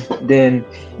 then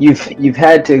you've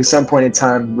had to at some point in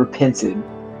time repented,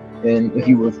 and if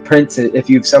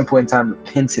you've some point in time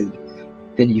repented,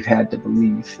 then you've had to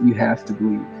believe. You have to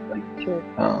believe,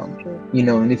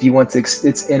 and if you want to,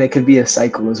 and it could be a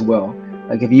cycle as well.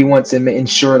 Like, if you want to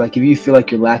ensure, like, if you feel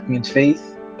like you're lacking in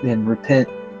faith, then repent.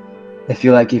 If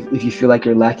you feel like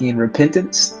you're lacking in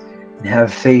repentance, then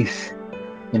have faith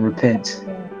and repent.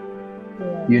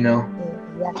 Yeah.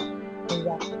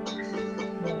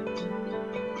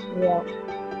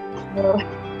 So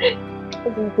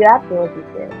that's what you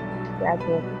said.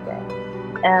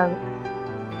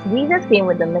 Jesus came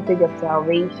with the message of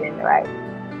salvation, right?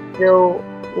 So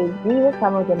if Jesus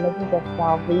came with the message of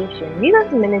salvation,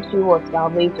 Jesus' ministry was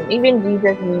salvation. Even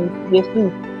Jesus means Jesus,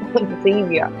 the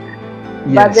Savior.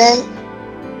 Yes. But then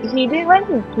when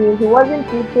he came, he wasn't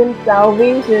teaching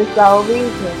salvation.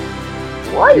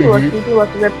 What he was teaching was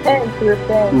repent.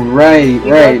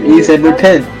 Right. He said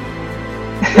repent.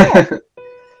 Yes.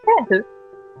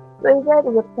 So he said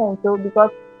repent. So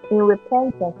because in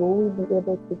repentance, will we be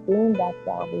able to gain that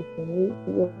salvation? Will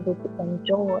we be able to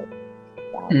enjoy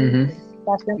salvation? Mm-hmm.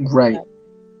 That's when it's Right. like,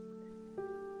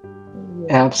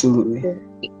 yeah. Absolutely. So,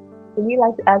 would you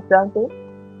like to add something?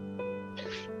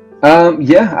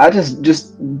 Yeah, I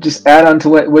just add on to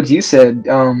what you said.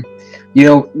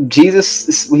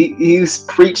 Jesus, he's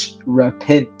preached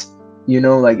repent.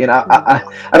 Like, and I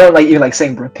don't like even like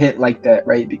saying repent like that,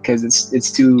 right? Because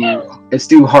it's too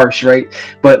harsh, right?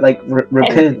 But like And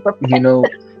repent, repent.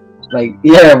 like,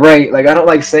 yeah, right. Like, I don't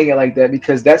like saying it like that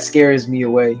because that scares me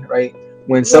away, right?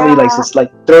 When somebody like Yeah, just like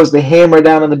throws the hammer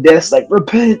down on the desk, like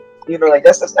repent, like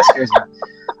that scares me.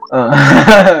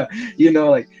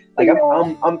 Like yeah,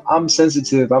 I'm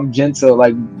sensitive, I'm gentle,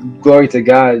 like glory to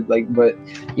God, like, but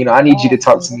I need you to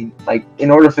talk to yeah, me, like, in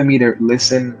order for me to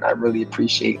listen. I really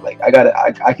appreciate, like, I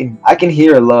can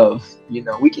hear love.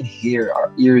 We can hear,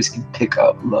 our ears can pick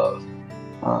up love.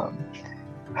 um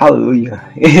Hallelujah.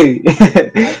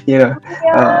 you know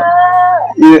um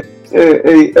yeah.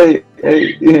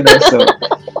 yeah, so,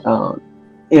 um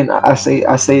and I say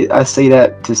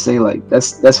that to say, like,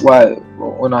 that's why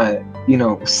when I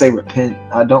say repent,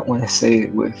 I don't want to say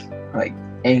it with like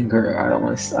anger. I don't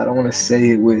want to say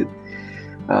it with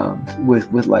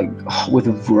like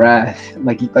with wrath,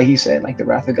 like you said, like the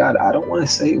wrath of God. I don't want to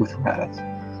say it with wrath.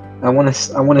 I want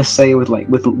to say it with like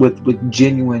with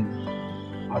genuine,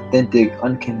 authentic,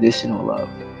 unconditional love.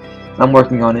 I'm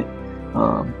working on it.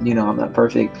 I'm not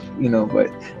perfect,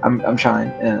 but I'm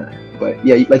trying. But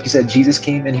yeah, like you said, Jesus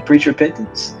came and he preached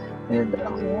repentance, and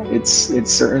Yeah. it's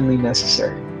certainly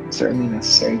necessary. Certainly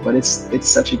necessary, but it's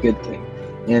such a good thing.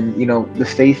 And the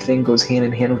faith thing goes hand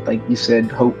in hand with, like you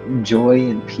said, hope and joy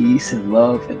and peace and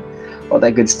love and all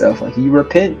that good stuff. Like, you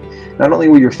repent, not only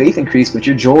will your faith increase, but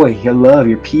your joy, your love,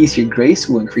 your peace, your grace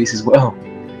will increase as well.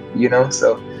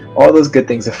 So all those good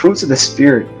things, the fruits of the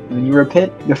spirit. When you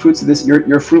repent, the fruits of this,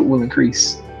 your fruit will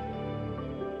increase.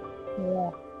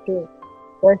 Yeah, true.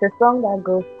 There's a song that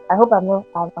goes. I hope I'm not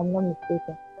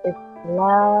mistaken. It's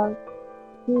love,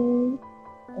 peace,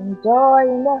 and joy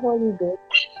in the Holy Ghost.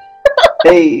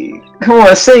 Hey, come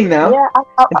on, sing now. Yeah, I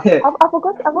forgot. I've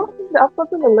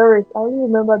forgotten the lyrics. I only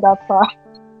remember that part.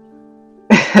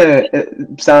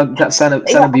 That Yeah, sounded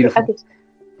beautiful.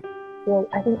 yeah,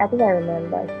 I think I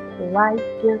remember.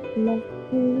 Righteousness,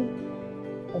 peace,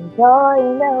 and joy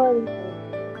in the Holy Ghost.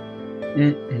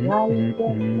 Mm.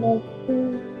 Righteousness,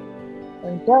 peace,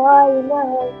 and joy in the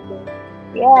Holy Ghost.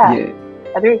 Yeah, Yeah,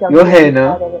 I think we can go sing ahead this now.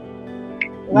 part of it.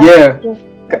 Yeah, Righteousness,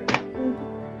 peace,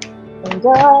 and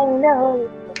joy in the Holy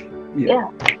Ghost. yeah. Yeah,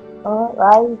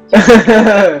 alright.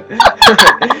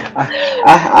 I,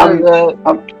 Oh I'm god.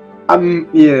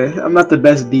 yeah, I'm not the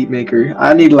best beat maker.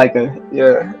 I need like a,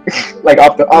 yeah, like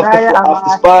Neither am off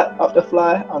the I. spot, off the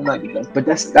fly. I'm not the best, but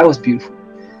that was beautiful.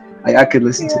 I could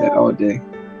listen to that Yeah, all day.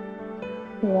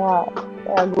 yeah.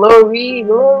 Yeah, glory,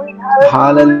 glory,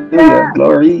 Hallelujah, hallelujah.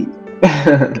 glory.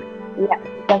 Yeah,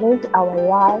 submit our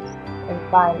lives and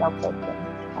find our purpose.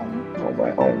 On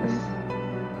my own.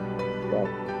 Yes.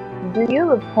 Do you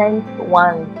repent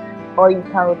once or you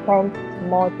can repent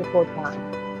multiple times?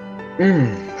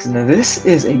 So now this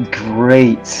is a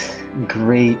great,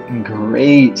 great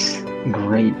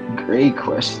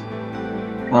question.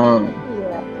 Um,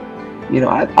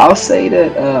 Yeah, I'll say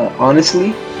that,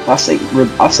 honestly, I'll say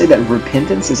that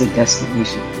repentance is a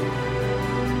destination,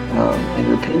 and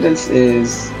repentance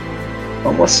is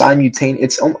almost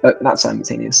simultaneous. It's not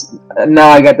simultaneous. Now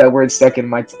I got that word stuck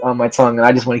in on my tongue, and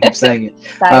I just want to keep saying it.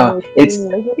 It's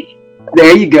simultaneously.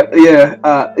 There you go. Yeah.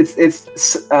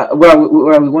 What I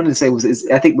wanted to say is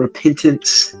I think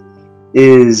repentance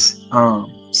is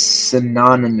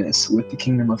synonymous with the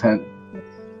kingdom of heaven.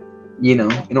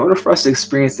 In order for us to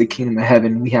experience the kingdom of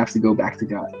heaven, we have to go back to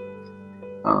God.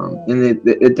 Yeah, And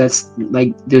that's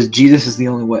like, there's Jesus is the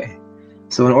only way.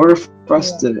 So in order for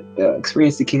us yeah, to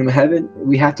experience the kingdom of heaven,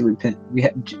 we have to repent.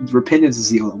 Repentance is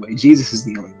the only way. Jesus is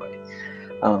the only way,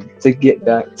 to get yeah,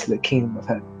 back to the kingdom of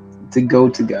heaven, to go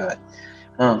to yeah, God.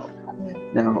 Um, yeah,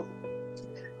 Now,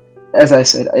 as I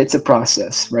said, it's a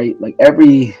process, right? Like,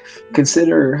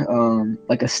 consider,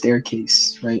 like a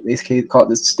staircase, right? They call it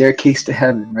the staircase to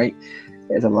heaven, right?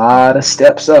 There's a lot of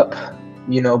steps up,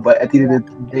 but at the end yeah, of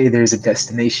the day, there's a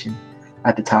destination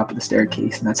at the top of the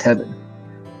staircase, and that's heaven.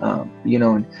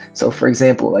 And so, for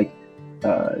example, like,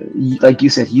 like you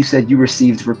said you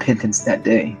received repentance that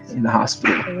day in the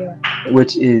hospital, yeah,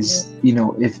 which yeah, is,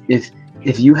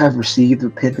 if you have received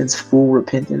repentance, full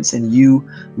repentance, and you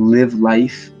live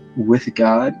life with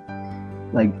God,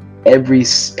 like, every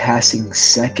passing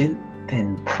second,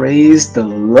 then praise the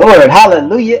Lord.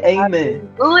 Hallelujah, amen.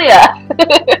 hallelujah.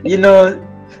 You know,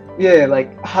 Yeah,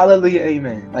 like hallelujah,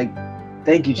 amen. Like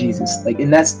thank you, Jesus. Amen. Like,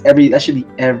 and that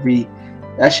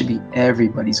should be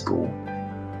everybody's goal.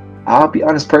 I'll be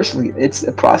honest, personally, it's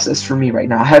a process for me right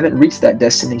now. I haven't reached that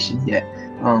destination yet.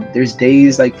 There's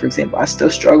days, like for example, I still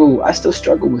struggle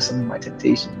with some of my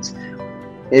temptations.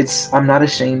 I'm not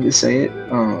ashamed to say it.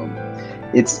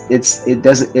 It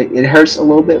doesn't, it hurts a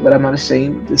little bit, but I'm not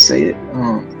ashamed to say it.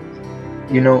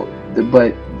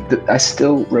 But I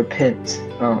still repent.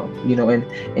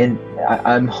 And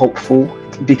I'm hopeful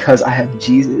because I have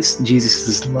Jesus.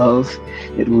 Jesus' love,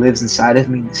 it lives inside of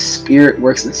me. The Spirit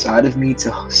works inside of me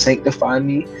to sanctify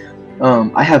me.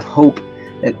 I have hope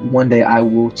that one day I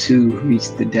will too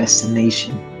reach the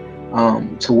destination,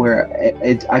 to where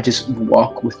I just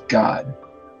walk with God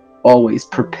always,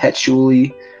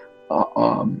 perpetually,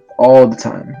 all the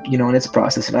time. And it's a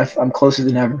process, and I'm closer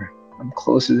than ever. I'm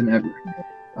closer than ever,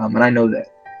 and I know that.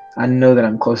 I know that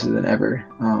I'm closer than ever.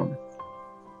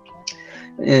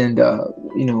 And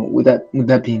with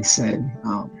that being said,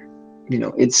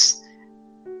 it's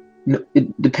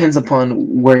it depends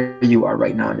upon where you are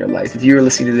right now in your life. If you're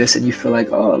listening to this and you feel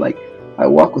like, oh, like I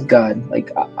walk with God,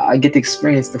 like I get to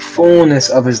experience the fullness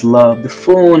of His love, the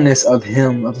fullness of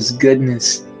Him, of His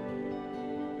goodness.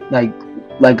 Like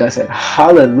like I said,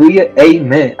 hallelujah,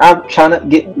 amen. I'm trying to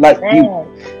get like you. Amen.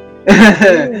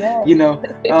 Amen. you know,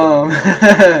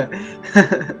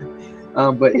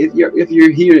 um, but if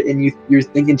you're here and you're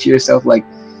thinking to yourself like,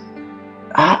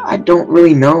 I don't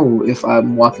really know if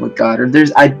I'm walking with God, or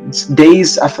days I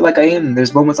feel like I am,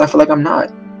 there's moments I feel like I'm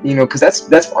not. Because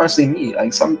that's honestly me.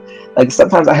 Like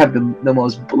sometimes I have the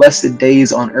most blessed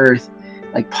days on earth,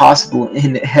 like possible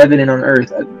in heaven and on earth,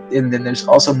 and then there's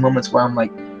also moments where I'm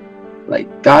like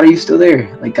God, are you still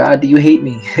there? Like God, do you hate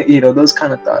me? Those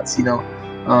kind of thoughts.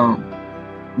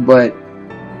 But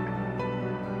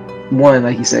one,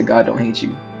 like you said, God don't hate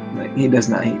you. Like He does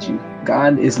not hate you.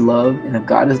 God is love, and if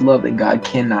God is love, then God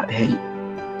cannot hate.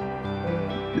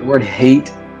 The word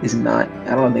hate is not.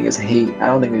 I don't think it's hate. I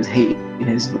don't think there's hate in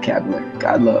His vocabulary.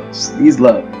 God loves. He's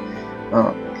love.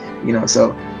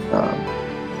 So.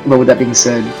 But with that being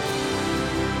said,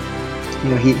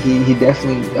 he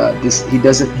definitely he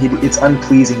doesn't. It's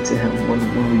unpleasing to Him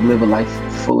when we live a life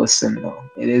full of sin. Though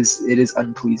it is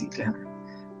unpleasing to Him.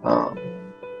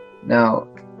 Now,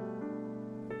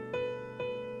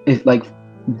 if like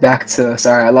back to,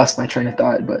 sorry, I lost my train of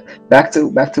thought, but back to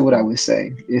what I was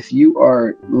saying. If you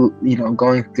are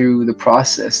going through the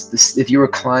process, if you were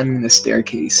climbing the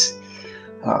staircase,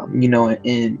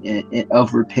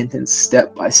 of repentance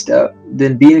step by step,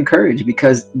 then be encouraged,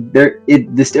 because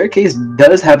the staircase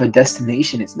does have a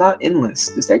destination. It's not endless.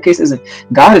 The staircase isn't.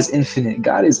 God is infinite.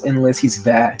 God is endless. He's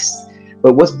vast.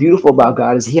 But what's beautiful about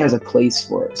God is He has a place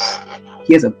for us.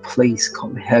 He has a place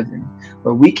called heaven,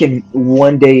 where we can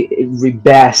one day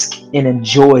bask and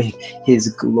enjoy His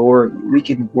glory. We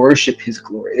can worship His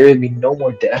glory. There will be no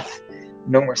more death,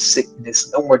 no more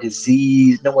sickness, no more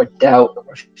disease, no more doubt, no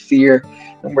more fear,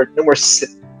 no more no more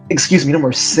sin, no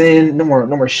more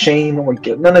shame, no more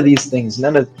guilt. None of these things,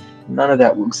 none of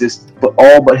that will exist, but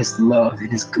all but His love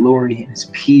and His glory and His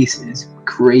peace and His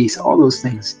grace. All those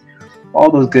things, all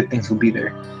those good things will be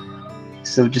there.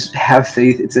 So just have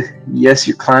faith. Yes,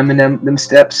 you're climbing them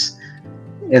steps.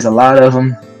 There's a lot of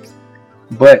them,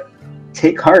 but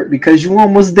take heart, because you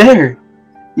almost there.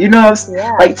 Yeah.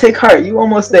 Like, take heart. You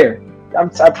almost there.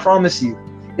 I promise you.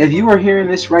 If you are hearing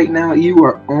this right now, you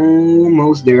are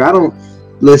almost there.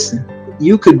 Listen.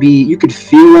 You could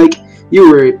feel like you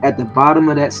were at the bottom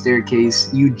of that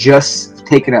staircase. You just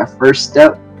taken that first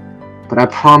step, but I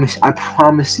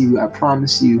promise you,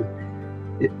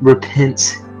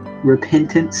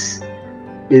 repentance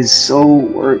is so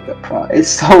worth it's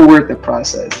so worth the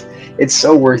process. It's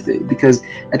so worth it, because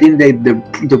at the end of the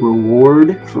day, the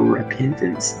reward for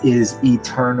repentance is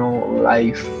eternal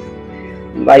life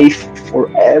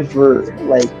forever,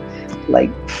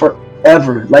 like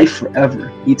forever, life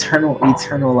forever,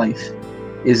 eternal life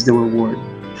is the reward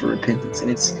for repentance,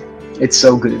 and it's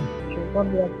so good.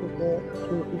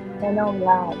 To eternal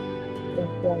life is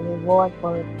the reward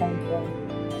for repentance.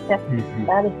 Mm-hmm.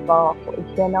 That is powerful.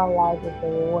 Eternal life is the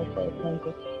reward for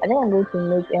repentance. I think I'm going to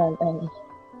make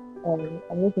I'm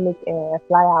going to make a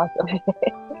fly out of it.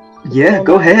 Yeah,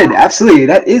 go ahead. Absolutely,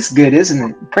 that is good, isn't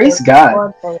it? Praise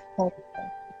God.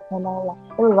 Eternal life.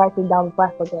 Let me write it down before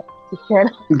I forget.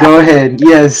 Eternal Go ahead.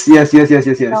 Yes. life You is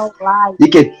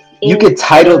could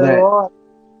title the that. reward.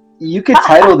 You could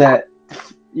title that.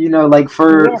 Like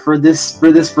for Yes,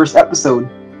 this first episode,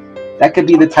 that could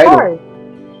be the of title. course.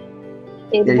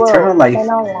 It The will. eternal life.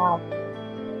 Eternal life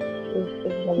is the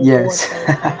reward Yes. for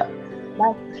repentance. That's,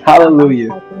 I'm Hallelujah.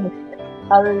 typing it.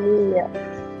 Hallelujah.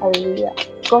 Hallelujah.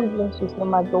 God bless you so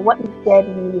much. But what you said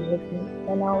really hit me.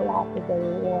 Eternal life is a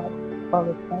reward for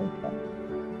repentance.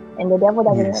 And the devil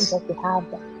doesn't want Yes. us to have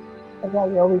that. That's why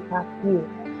we always have fear.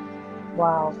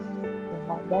 Wow.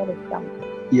 Yeah, that is something.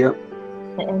 Yep.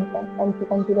 And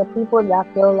to the people that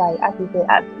feel like, as you say,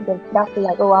 that feel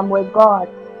like, oh, I'm with God.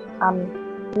 I'm,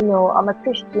 I'm a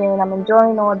Christian. I'm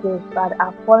enjoying all this, but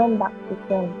I've fallen back to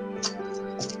sin.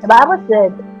 The Bible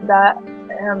said that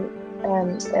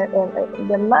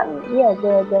the man, yeah,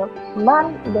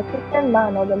 the Christian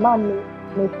man or the man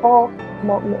may fall,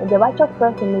 the righteous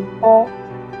person may fall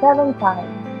 7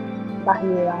 times, but he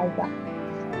will rise up.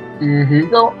 Mm-hmm.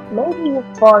 So maybe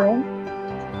you've fallen,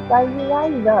 but you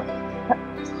rise up.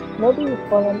 Maybe you've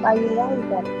fallen, but you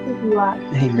rise up if you are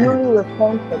Amen. truly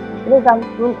repentant. Because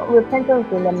repentance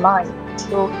in the mind.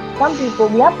 So some people,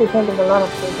 we have to repent of a lot of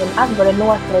things. And as Brother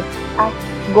Noah said, as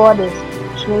God is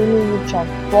training you,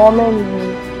 transforming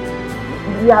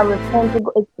you are repenting.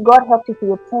 God helps you to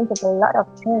repent of a lot of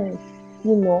things,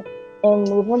 and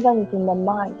repentance is in the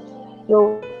mind.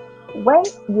 So when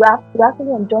you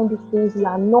actually enjoy these things, you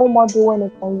are no more doing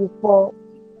it and you fall.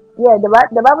 Yeah, the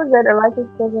Bible said a righteous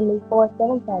person may fall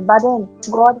 7 times, but then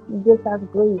God gives us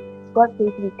grace. God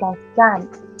says we can stand.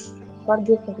 God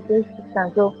gives us grace to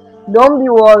stand. So don't be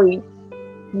worried.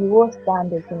 You will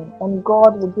stand again, and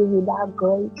God will give you that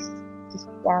grace to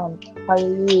stand.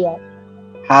 Hallelujah.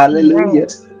 Hallelujah.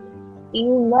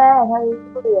 Amen.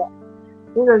 Hallelujah.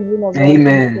 This has been a very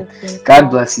Amen. interesting God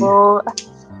bless you.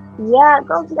 Yeah,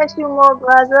 God bless you more,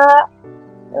 brother.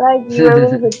 Like you were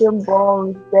really hitting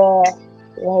bombs there.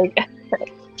 Like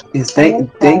Yes, I'm not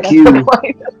thank tired you. at the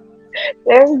point.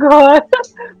 Thank God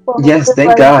for Yes, thank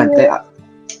my God. dear.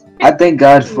 I thank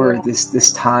God for Yeah.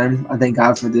 this time. I thank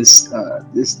God for these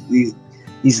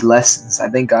lessons. I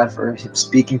thank God for Him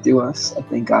speaking through us. I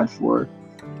thank God for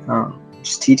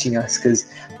just teaching us. Because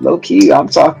low key, I'm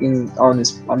talking on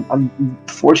this. I'm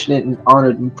fortunate and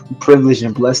honored and privileged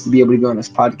and blessed to be able to go on this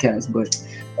podcast. But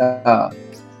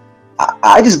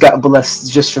I just got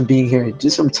blessed just from being here.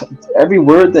 Just from every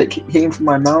word that came from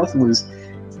my mouth was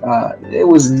it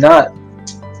was not,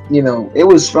 it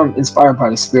was from inspired by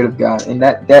the Spirit of God, and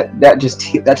that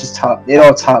just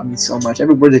taught me so much.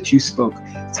 Every word that you spoke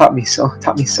taught me so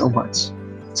much.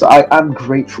 So I'm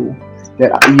grateful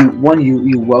that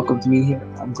you welcomed me here.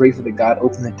 I'm grateful that God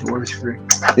opened the doors for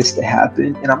this to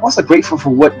happen, and I'm also grateful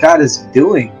for what God is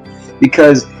doing,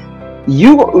 because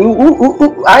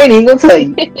I ain't even gonna tell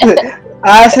you.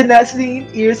 Eyes had not seen,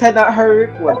 ears had not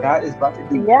heard what God is about to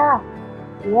do. Yeah.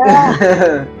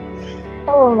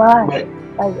 Oh my! But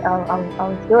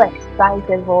I'm so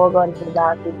excited for what God is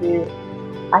about to do.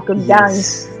 I could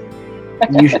dance.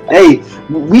 Hey,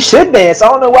 we should dance. I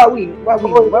don't know why we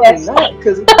not,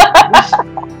 because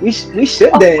we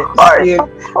should dance.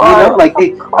 Like,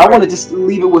 hey, I want to just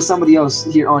leave it with somebody else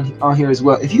here on here as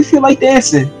well. If you feel like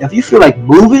dancing, if you feel like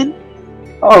moving,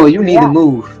 you need to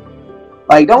move.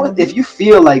 Like, don't if you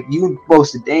feel like you're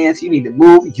supposed to dance, you need to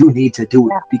move. You need to do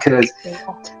it, because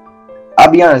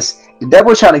I'll be honest, the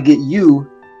devil's trying to get you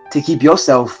to keep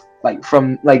yourself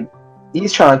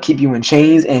he's trying to keep you in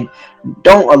chains, and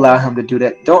don't allow him to do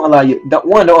that. Don't allow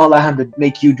him to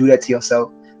make you do that to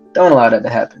yourself. Don't allow that to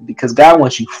happen, because God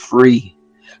wants you free.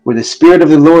 Where the Spirit of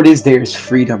the Lord is, there is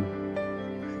freedom.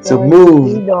 So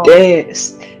move,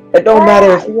 dance. It don't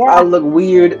matter if I look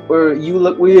weird or you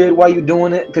look weird while you're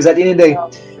doing it, because at the end of the day,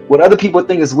 what other people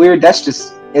think is weird, that's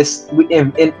just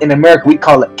in America we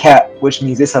call it cap, which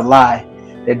means it's a lie.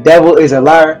 The devil is a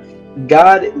liar.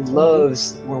 God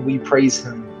loves when we praise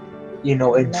Him, in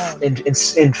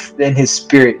His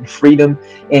Spirit and freedom,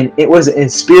 and it was in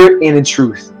spirit and in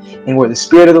truth. And where the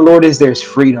Spirit of the Lord is, there's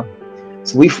freedom.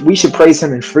 So we should praise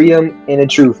Him in freedom and in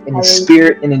truth, in His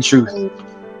Spirit and in truth.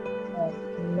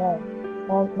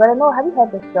 But I know, have you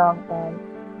heard the song?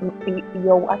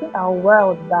 I think Our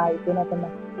World by Jonathan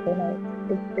McReynolds.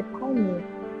 It's quite new.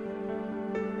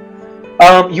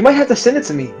 You might have to send it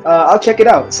to me. I'll check it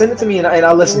out. Send it to me and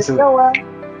I'll listen to it.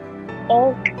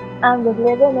 I'm just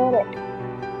living in it.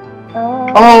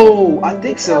 I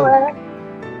think so.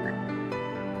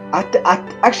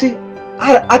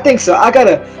 I think so.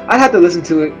 I have to listen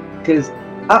to it, because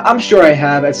I'm sure I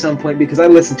have at some point, because I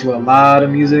listen to a lot of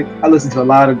music. I listen to a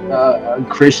lot of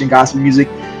Christian gospel music.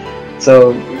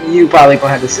 So you probably gonna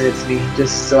have to send it to me,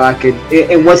 just so I could.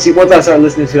 And once I start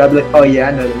listening to it, I'll be like, oh yeah,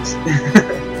 I know this.